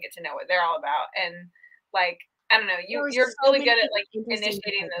their brain and get to know what they're all about. And like, I don't know, you're really good at like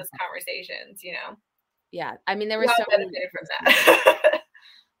initiating those conversations, you know? Yeah. I mean, there was so many from that.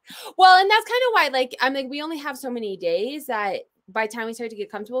 Well, and that's kind of why, like, I'm like, we only have so many days that by the time we start to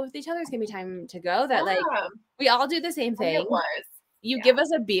get comfortable with each other, it's gonna be time to go. That like we all do the same thing. It was. You give us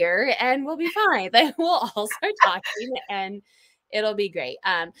a beer and we'll be fine. Like we'll all start talking and it'll be great.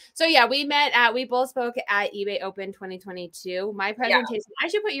 So yeah, we both spoke at eBay Open 2022. My presentation, I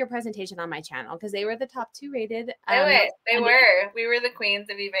should put your presentation on my channel because they were the top 2 rated. They were. We were the queens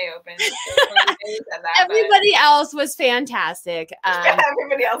of eBay Open. Everybody else was fantastic.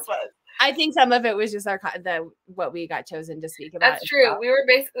 Everybody else was. I think some of it was just what we got chosen to speak about. That's true. We were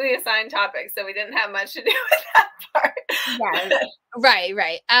basically assigned topics, so we didn't have much to do with that part.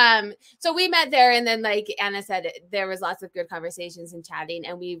 Right. So we met there, and then like Anna said, there was lots of good conversations and chatting,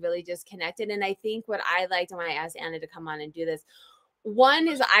 and we really just connected. And I think what I liked when I asked Anna to come on and do this, one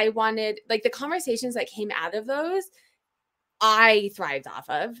is I wanted like the conversations that came out of those, I thrived off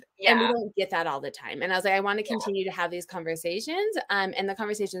of, and we don't get that all the time. And I was like, I want to continue to have these conversations, and the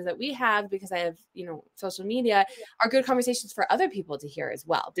conversations that we have, because I have, social media, are good conversations for other people to hear as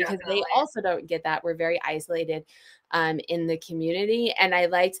well, because they also don't get that. We're very isolated in the community. And I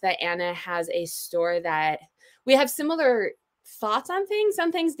liked that Anna has a store that we have similar thoughts on things.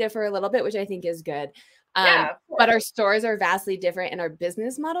 Some things differ a little bit, which I think is good. But our stores are vastly different and our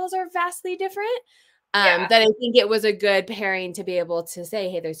business models are vastly different. That I think it was a good pairing to be able to say,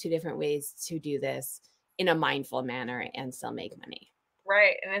 hey, there's 2 different ways to do this in a mindful manner and still make money.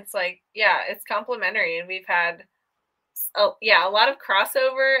 Right. And it's like, it's complementary. And we've had, a lot of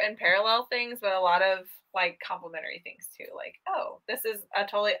crossover and parallel things, but a lot of like complementary things too. Like, oh, this is a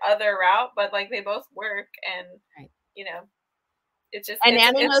totally other route, but like they both work. And, it's just,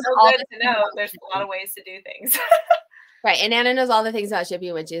 it's so good to know there's a lot of ways to do things. Right. And Anna knows all the things about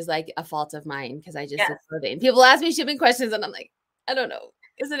shipping, which is like a fault of mine because I just clothing. People ask me shipping questions and I'm like, I don't know.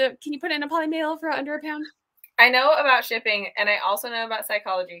 Can you put in a poly mail for under £1? I know about shipping and I also know about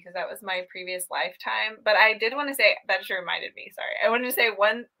psychology because that was my previous lifetime. But I did want to say, that just reminded me, sorry. I wanted to say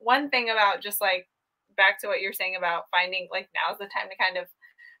one thing about just like back to what you're saying about finding like now's the time to kind of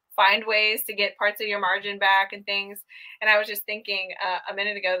find ways to get parts of your margin back and things. And I was just thinking a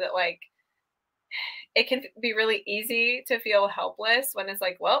minute ago that like, it can be really easy to feel helpless when it's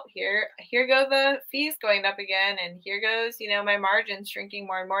like, well, here go the fees going up again. And here goes, my margins shrinking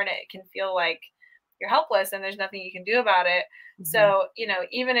more and more. And it can feel like you're helpless and there's nothing you can do about it. Mm-hmm. So,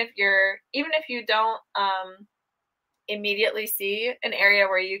 even if you don't immediately see an area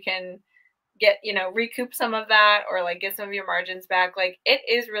where you can get, recoup some of that or like get some of your margins back, like it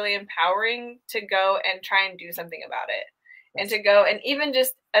is really empowering to go and try and do something about it. And to go and even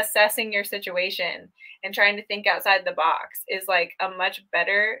just assessing your situation and trying to think outside the box is like a much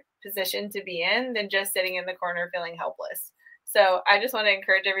better position to be in than just sitting in the corner feeling helpless. So I just want to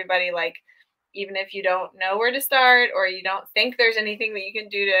encourage everybody, like, even if you don't know where to start or you don't think there's anything that you can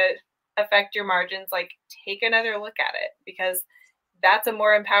do to affect your margins, like take another look at it because that's a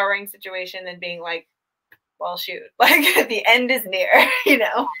more empowering situation than being like, well, shoot, like the end is near,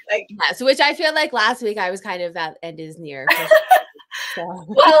 like. Yeah, so which I feel like last week I was kind of that end is near. So.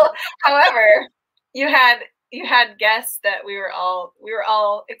 Well, however, you had guests that we were all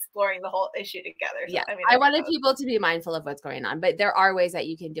exploring the whole issue together. So, yeah, I wanted people to be mindful of what's going on, but there are ways that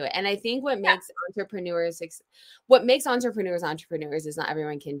you can do it. And I think what makes entrepreneurs is not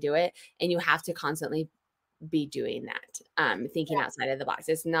everyone can do it, and you have to constantly be doing that, thinking outside of the box.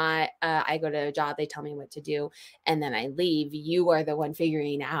 It's not I go to a job, they tell me what to do, and then I leave. You are the one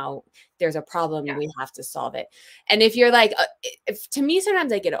figuring out there's a problem, we have to solve it. And if you're like, to me,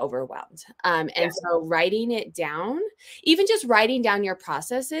 sometimes I get overwhelmed. So writing it down, even just writing down your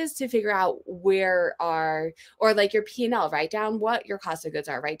processes to figure out or like your P&L, write down what your cost of goods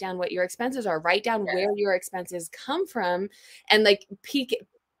are, write down what your expenses are, write down where your expenses come from, and like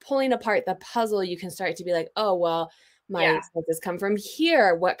pulling apart the puzzle, you can start to be like, oh, well, my expenses come from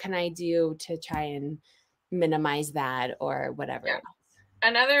here. What can I do to try and minimize that or whatever? Yeah.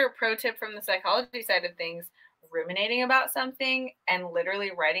 Another pro tip from the psychology side of things, ruminating about something and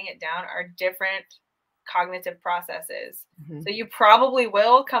literally writing it down are different cognitive processes. Mm-hmm. So you probably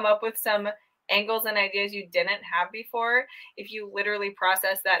will come up with some angles and ideas you didn't have before if you literally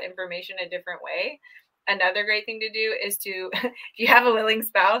process that information a different way. Another great thing to do is to, if you have a willing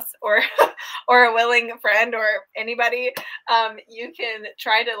spouse or a willing friend or anybody, you can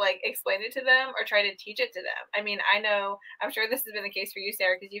try to like explain it to them or try to teach it to them. I mean, I'm sure this has been the case for you,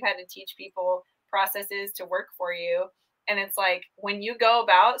 Sarah, because you've had to teach people processes to work for you. And it's like, when you go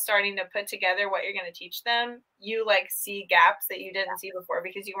about starting to put together what you're going to teach them, you like see gaps that you didn't see before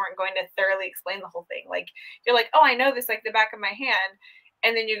because you weren't going to thoroughly explain the whole thing. Like, you're like, oh, I know this like the back of my hand.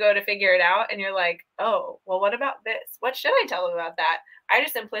 And then you go to figure it out and you're like, oh, well, what about this? What should I tell them about that? I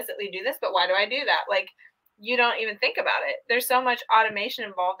just implicitly do this, but why do I do that? Like, you don't even think about it. There's so much automation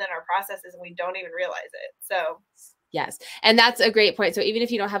involved in our processes and we don't even realize it. So yes. And that's a great point. So even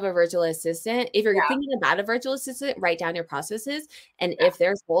if you don't have a virtual assistant, if you're thinking about a virtual assistant, write down your processes. And if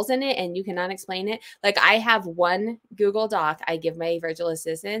there's holes in it and you cannot explain it, like I have one Google Doc I give my virtual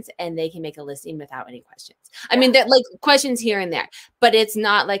assistants and they can make a listing without any questions. I mean, that like questions here and there, but it's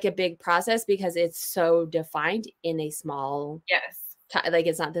not like a big process because it's so defined in a small, like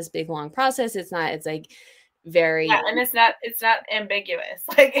it's not this big long process. It's like very and it's not ambiguous,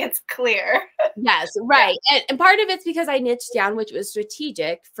 like it's clear. Yes, right. And part of it's because I niched down, which was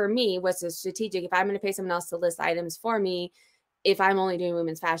strategic for me. What's strategic? If I'm going to pay someone else to list items for me, if I'm only doing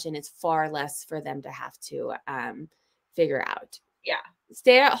women's fashion, it's far less for them to have to figure out.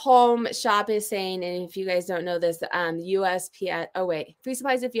 Stay at home shop is saying, and if you guys don't know this, USPS, oh wait, free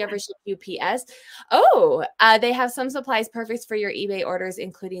supplies if you ever ship UPS. Oh, they have some supplies perfect for your eBay orders,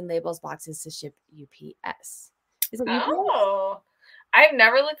 including labels, boxes to ship UPS. Is it UPS? Oh, I've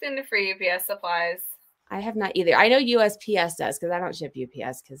never looked into free UPS supplies. I have not either. I know USPS does because I don't ship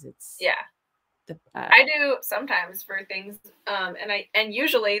UPS because it's I do sometimes for things, and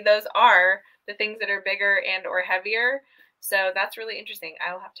usually those are the things that are bigger and or heavier. So that's really interesting.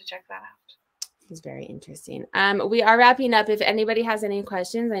 I'll have to check that out. It's very interesting. We are wrapping up. If anybody has any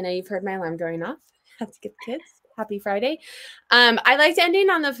questions, I know you've heard my alarm going off. Have to get the kids. Happy Friday. I liked ending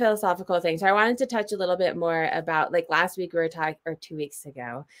on the philosophical thing. So I wanted to touch a little bit more about, like last week we were talking, or 2 weeks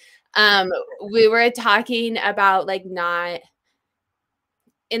ago, we were talking about like not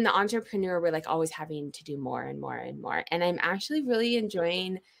in the entrepreneur, we're like always having to do more and more and more. And I'm actually really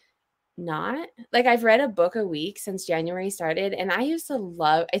enjoying not like I've read a book a week since January started, and I used to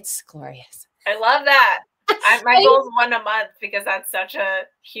love it's glorious. I love that. My goal is 1 a month because that's such a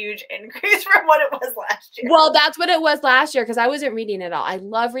huge increase from what it was last year. Well, that's what it was last year because I wasn't reading at all. I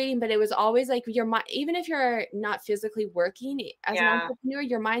love reading, but it was always like your mind, even if you're not physically working as an entrepreneur,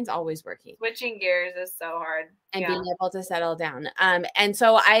 your mind's always working. Switching gears is so hard. And being able to settle down. And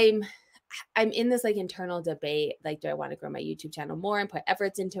so I'm in this like internal debate. Like, do I want to grow my YouTube channel more and put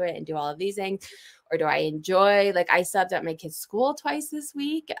efforts into it and do all of these things? Or do I enjoy, like I subbed at my kids' school twice this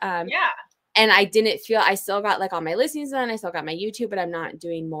week. And I didn't feel, I still got like all my listings done. I still got my YouTube, but I'm not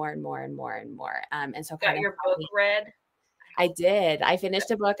doing more and more and more and more. And so got your book read? I did. I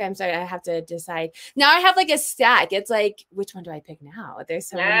finished a book. I'm sorry. I have to decide. Now I have like a stack. It's like, which one do I pick now? There's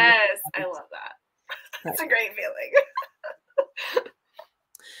so many. Yes, I love that. It's a great feeling.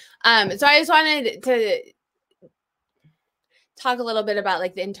 So I just wanted to talk a little bit about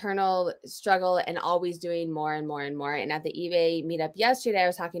like the internal struggle and always doing more and more and more. And at the eBay meetup yesterday, I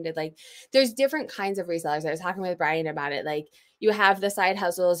was talking to like, there's different kinds of resellers. I was talking with Brian about it. Like you have the side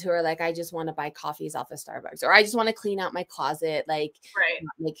hustles who are like, I just want to buy coffees off of Starbucks, or I just want to clean out my closet, like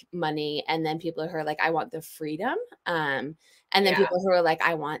make money. And then people who are like, I want the freedom. And then people who are like,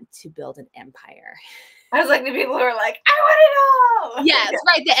 I want to build an empire. I was like the people who are like, I want it all. Yes,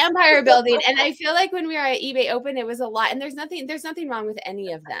 right. The empire building. And I feel like when we were at eBay Open, it was a lot. And there's nothing wrong with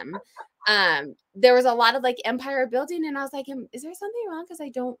any of them. There was a lot of like empire building. And I was like, is there something wrong? Because I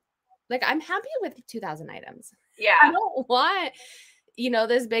don't like, I'm happy with 2,000 items. Yeah. I don't want,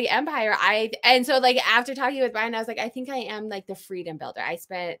 this big empire. And so like after talking with Brian, I was like, I think I am like the freedom builder. I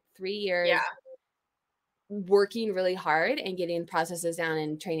spent 3 years working really hard and getting processes down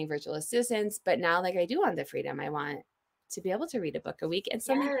and training virtual assistants. But now like I do want the freedom. I want to be able to read a book a week. And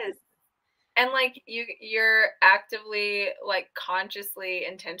and like you're actively like consciously,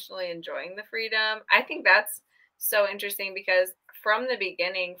 intentionally enjoying the freedom. I think that's so interesting because from the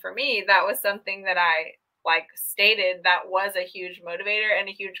beginning for me, that was something that I like stated that was a huge motivator and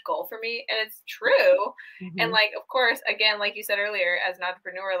a huge goal for me. And it's true. And like, of course, again, like you said earlier, as an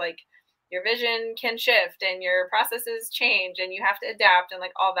entrepreneur, like your vision can shift and your processes change and you have to adapt and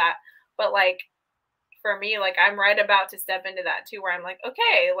like all that. But like, for me, like I'm right about to step into that too, where I'm like,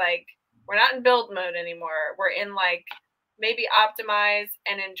 okay, like we're not in build mode anymore. We're in like maybe optimize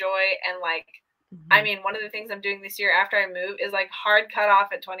and enjoy. And like, I mean, one of the things I'm doing this year after I move is like hard cut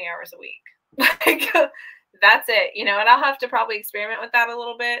off at 20 hours a week. Like that's it, and I'll have to probably experiment with that a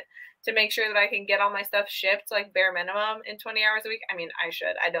little bit to make sure that I can get all my stuff shipped like bare minimum in 20 hours a week. I mean,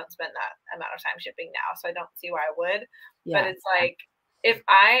 I don't spend that amount of time shipping now, so I don't see why I would. But it's like, if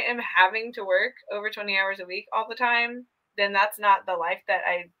I am having to work over 20 hours a week all the time, then that's not the life that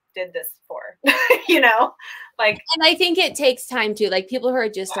I did this for, like. And I think it takes time too. Like people who are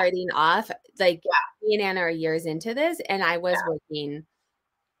just starting off, like me and Anna are years into this, and I was working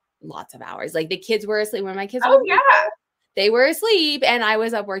lots of hours. Like the kids were asleep when my kids were they were asleep and I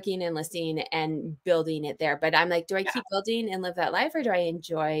was up working and listing and building it there. But I'm like, do I keep building and live that life, or do I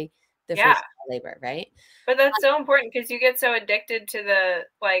enjoy the fruits of my labor, right? But that's so important because you get so addicted to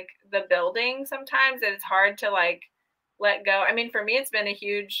the building sometimes that it's hard to like let go. I mean, for me, it's been a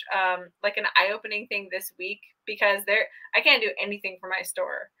huge like an eye-opening thing this week because I can't do anything for my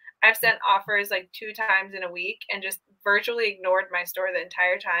store. I've sent offers like 2 times in a week and just virtually ignored my store the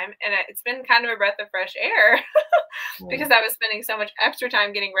entire time. And it's been kind of a breath of fresh air because I was spending so much extra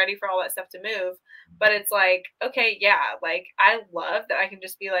time getting ready for all that stuff to move. But it's like, okay, yeah, like I love that I can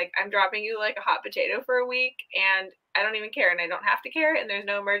just be like, I'm dropping you like a hot potato for a week and I don't even care and I don't have to care and there's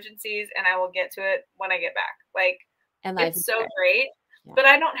no emergencies and I will get to it when I get back. Like, and it's so great, but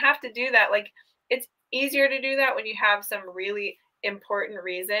I don't have to do that. Like, it's easier to do that when you have some really important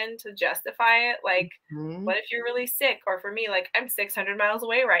reason to justify it. Like, what if you're really sick? Or for me, like, I'm 600 miles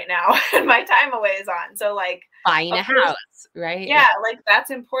away right now and my time away is on. So like buying a house, right? Yeah, like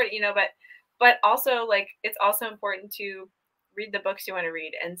that's important, but also like, it's also important to read the books you want to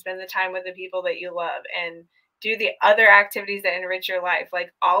read and spend the time with the people that you love and do the other activities that enrich your life.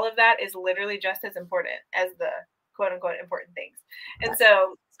 Like all of that is literally just as important as the quote unquote important things. And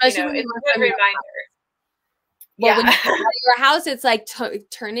so, it's a good reminder. Well, when you buy your house, it's like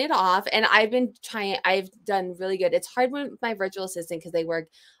turn it off. And I've done really good. It's hard with my virtual assistant because they work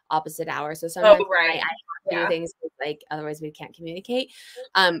opposite hours. So sometimes I have to do things like otherwise we can't communicate.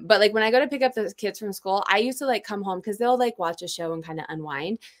 But like when I go to pick up the kids from school, I used to like come home because they'll like watch a show and kind of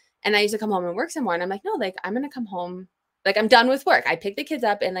unwind. And I used to come home and work some more. And I'm like, no, like I'm gonna come home. Like I'm done with work. I pick the kids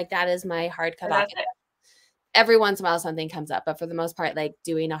up and like that is my hard cutoff. Every once in a while something comes up, but for the most part, like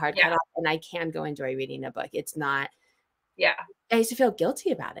doing a hard cutoff, and I can go enjoy reading a book. It's not. Yeah. I used to feel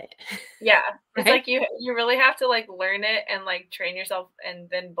guilty about it. Yeah. It's like you really have to like learn it and like train yourself and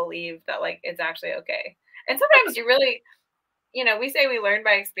then believe that like it's actually okay. And sometimes you really, we say we learn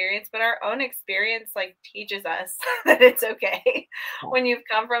by experience, but our own experience like teaches us that it's okay. When you've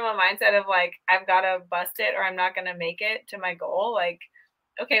come from a mindset of like, I've got to bust it or I'm not going to make it to my goal, like,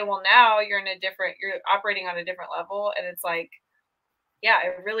 okay, well now you're operating on a different level and it's like, yeah,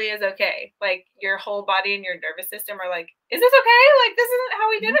 it really is okay. Like your whole body and your nervous system are like, is this okay? Like this isn't how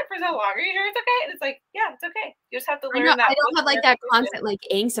we did it for so long. Are you sure it's okay? And it's like, yeah, it's okay. You just have to learn that. I don't have like that constant like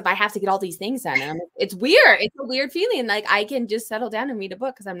angst if I have to get all these things done. And it's weird. It's a weird feeling. Like I can just settle down and read a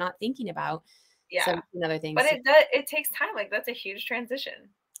book because I'm not thinking about some other things. But it takes time. Like that's a huge transition.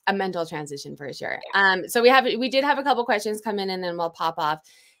 A mental transition for sure. Yeah. So we did have a couple questions come in and then we'll pop off.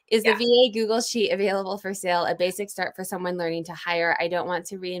 Is the VA Google Sheet available for sale? A basic start for someone learning to hire. I don't want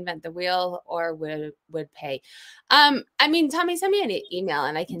to reinvent the wheel or would pay. I mean, Tommy, send me an email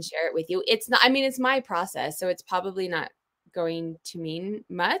and I can share it with you. It's not, I mean, it's my process, so it's probably not going to mean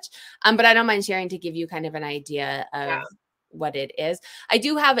much. But I don't mind sharing to give you kind of an idea of what it is. I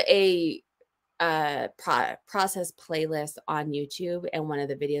do have a process playlist on YouTube, and one of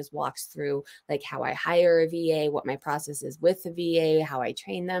the videos walks through like how I hire a VA, what my process is with the VA, how I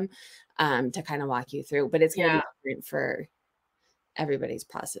train them, to kind of walk you through. But it's going to be different for everybody's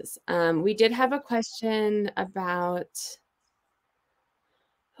process. We did have a question about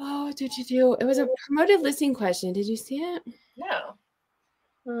it was a promoted listing question. Did you see it?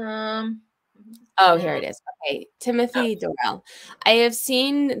 No. Oh, here it is. Okay. Timothy Dorrell. I have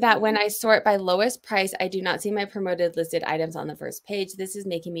seen that when I sort by lowest price, I do not see my promoted listed items on the first page. This is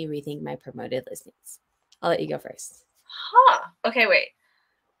making me rethink my promoted listings. I'll let you go first. Okay, wait.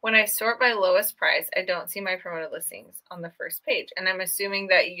 When I sort by lowest price, I don't see my promoted listings on the first page. And I'm assuming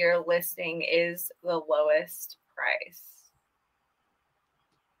that your listing is the lowest price.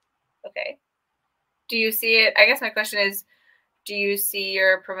 Okay. Do you see it? I guess my question is, do you see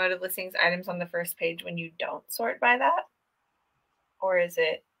your promoted listings items on the first page when you don't sort by that? Or is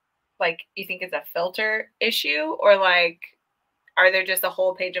it like you think it's a filter issue? Or like, are there just a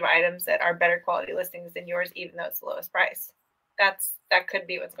whole page of items that are better quality listings than yours, even though it's the lowest price? That could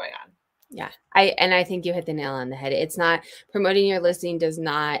be what's going on. Yeah. I think you hit the nail on the head. It's not promoting your listing is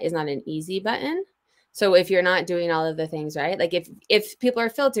not an easy button. So if you're not doing all of the things right, like if people are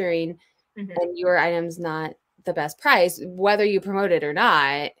filtering and your item's not the best price, whether you promote it or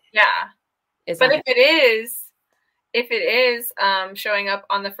not. Yeah. But if it is showing up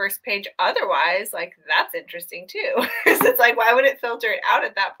on the first page otherwise, like that's interesting too. It's like, why would it filter it out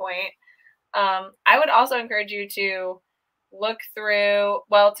at that point? I would also encourage you to look through,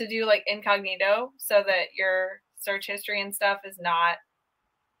 to do like incognito so that your search history and stuff is not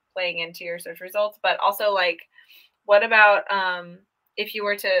playing into your search results. But also like, what about if you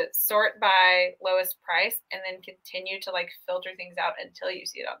were to sort by lowest price and then continue to like filter things out until you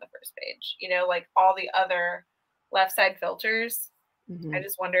see it on the first page, like all the other left side filters. I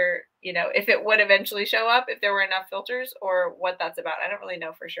just wonder, you know, if it would eventually show up, if there were enough filters, or what that's about. I don't really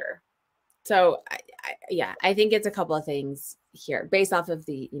know for sure. So I think it's a couple of things here based off of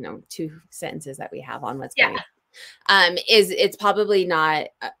the, 2 sentences that we have on what's going on. It's probably not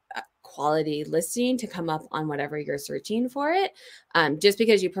a quality listing to come up on whatever you're searching for it. Just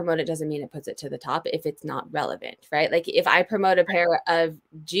because you promote it doesn't mean it puts it to the top if it's not relevant, right? Like if I promote a pair of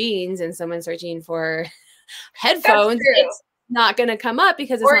jeans and someone's searching for headphones, it's not going to come up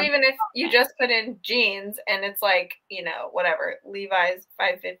because it's or even if you just put in jeans and it's like, whatever, Levi's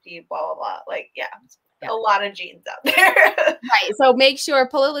 550, blah, blah, blah. Like, a lot of jeans out there. Right. So make sure,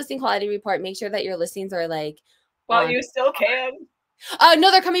 pull a listing quality report, make sure that your listings are like. Well, you still can. Oh,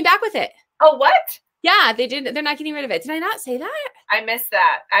 no, they're coming back with it. Oh, what? Yeah, they did. They're not getting rid of it. Did I not say that? I missed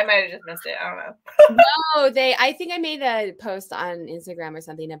that. I might have just missed it. I don't know. No, I think I made a post on Instagram or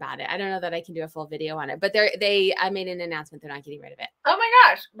something about it. I don't know that I can do a full video on it, but I made an announcement. They're not getting rid of it. Oh my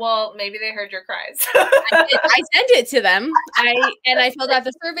gosh. Well, maybe they heard your cries. I sent it to them. I filled out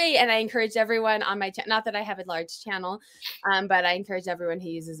the survey and I encouraged everyone on my channel, not that I have a large channel, but I encouraged everyone who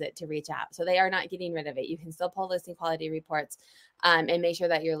uses it to reach out. So they are not getting rid of it. You can still pull listing quality reports. And make sure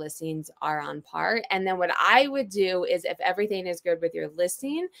that your listings are on par. And then what I would do is if everything is good with your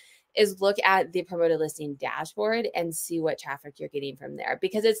listing is look at the promoted listing dashboard and see what traffic you're getting from there,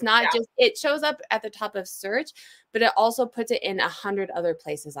 because it's not just, it shows up at the top of search, but it also puts it in 100 other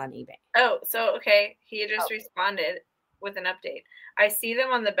places on eBay. Oh, so, okay. He just responded with an update. I see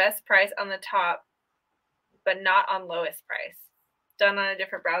them on the best price on the top, but not on lowest price. Done on a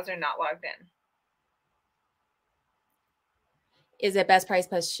different browser, not logged in. Is it best price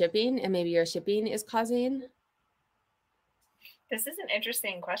plus shipping? And maybe your shipping is causing? This is an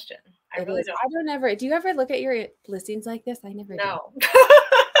interesting question. I don't ever. Do you ever look at your listings like this? I never do.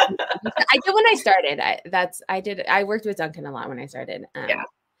 I did when I started. I worked with Duncan a lot when I started.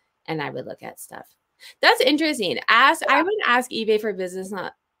 And I would look at stuff. That's interesting. I would ask eBay for Business,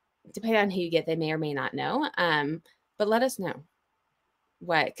 not depending on who you get, they may or may not know. But let us know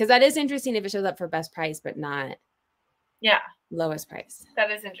what, because that is interesting if it shows up for best price, but not lowest price. That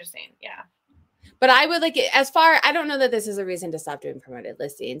is interesting. Yeah. But I would I don't know that this is a reason to stop doing promoted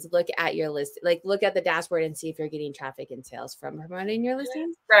listings. Look at your list, look at the dashboard and see if you're getting traffic and sales from promoting your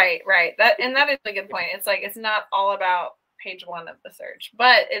listings. Right. That is a good point. It's it's not all about page 1 of the search,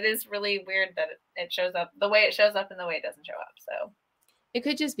 but it is really weird that it shows up the way it shows up and the way it doesn't show up. So it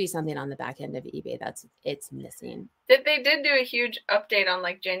could just be something on the back end of eBay it's missing. They did do a huge update on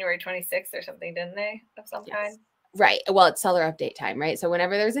January 26th or something, didn't they? Of some kind. Right. Well, it's seller update time, right? So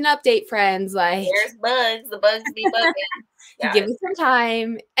whenever there's an update, friends, there's bugs. The bugs be bugging. Give it some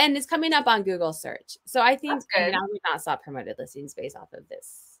time, and it's coming up on Google search. So I think now we've not stop promoted listings based off of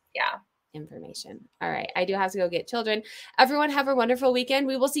this. Information. All right. I do have to go get children. Everyone have a wonderful weekend.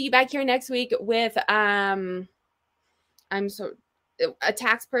 We will see you back here next week with a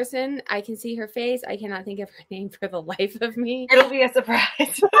tax person. I can see her face. I cannot think of her name for the life of me. It'll be a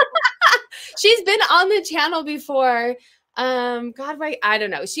surprise. She's been on the channel before. I don't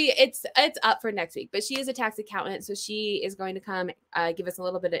know. It's up for next week, but she is a tax accountant. So she is going to come give us a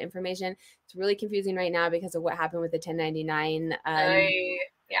little bit of information. It's really confusing right now because of what happened with the 1099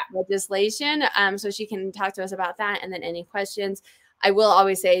 legislation. So she can talk to us about that. And then any questions, I will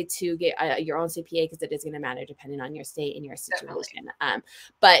always say to get your own CPA because it is going to matter depending on your state and your situation.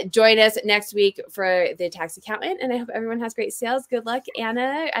 But join us next week for the tax accountant, and I hope everyone has great sales. Good luck,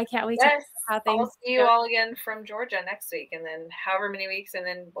 Anna. I can't wait to see how things I'll see you all again from Georgia next week, and then however many weeks, and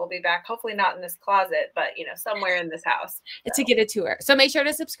then we'll be back. Hopefully not in this closet, but somewhere in this house to get a tour. So make sure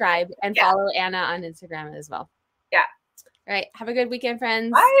to subscribe and follow Anna on Instagram as well. Yeah. All right. Have a good weekend,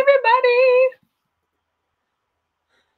 friends. Bye, everybody.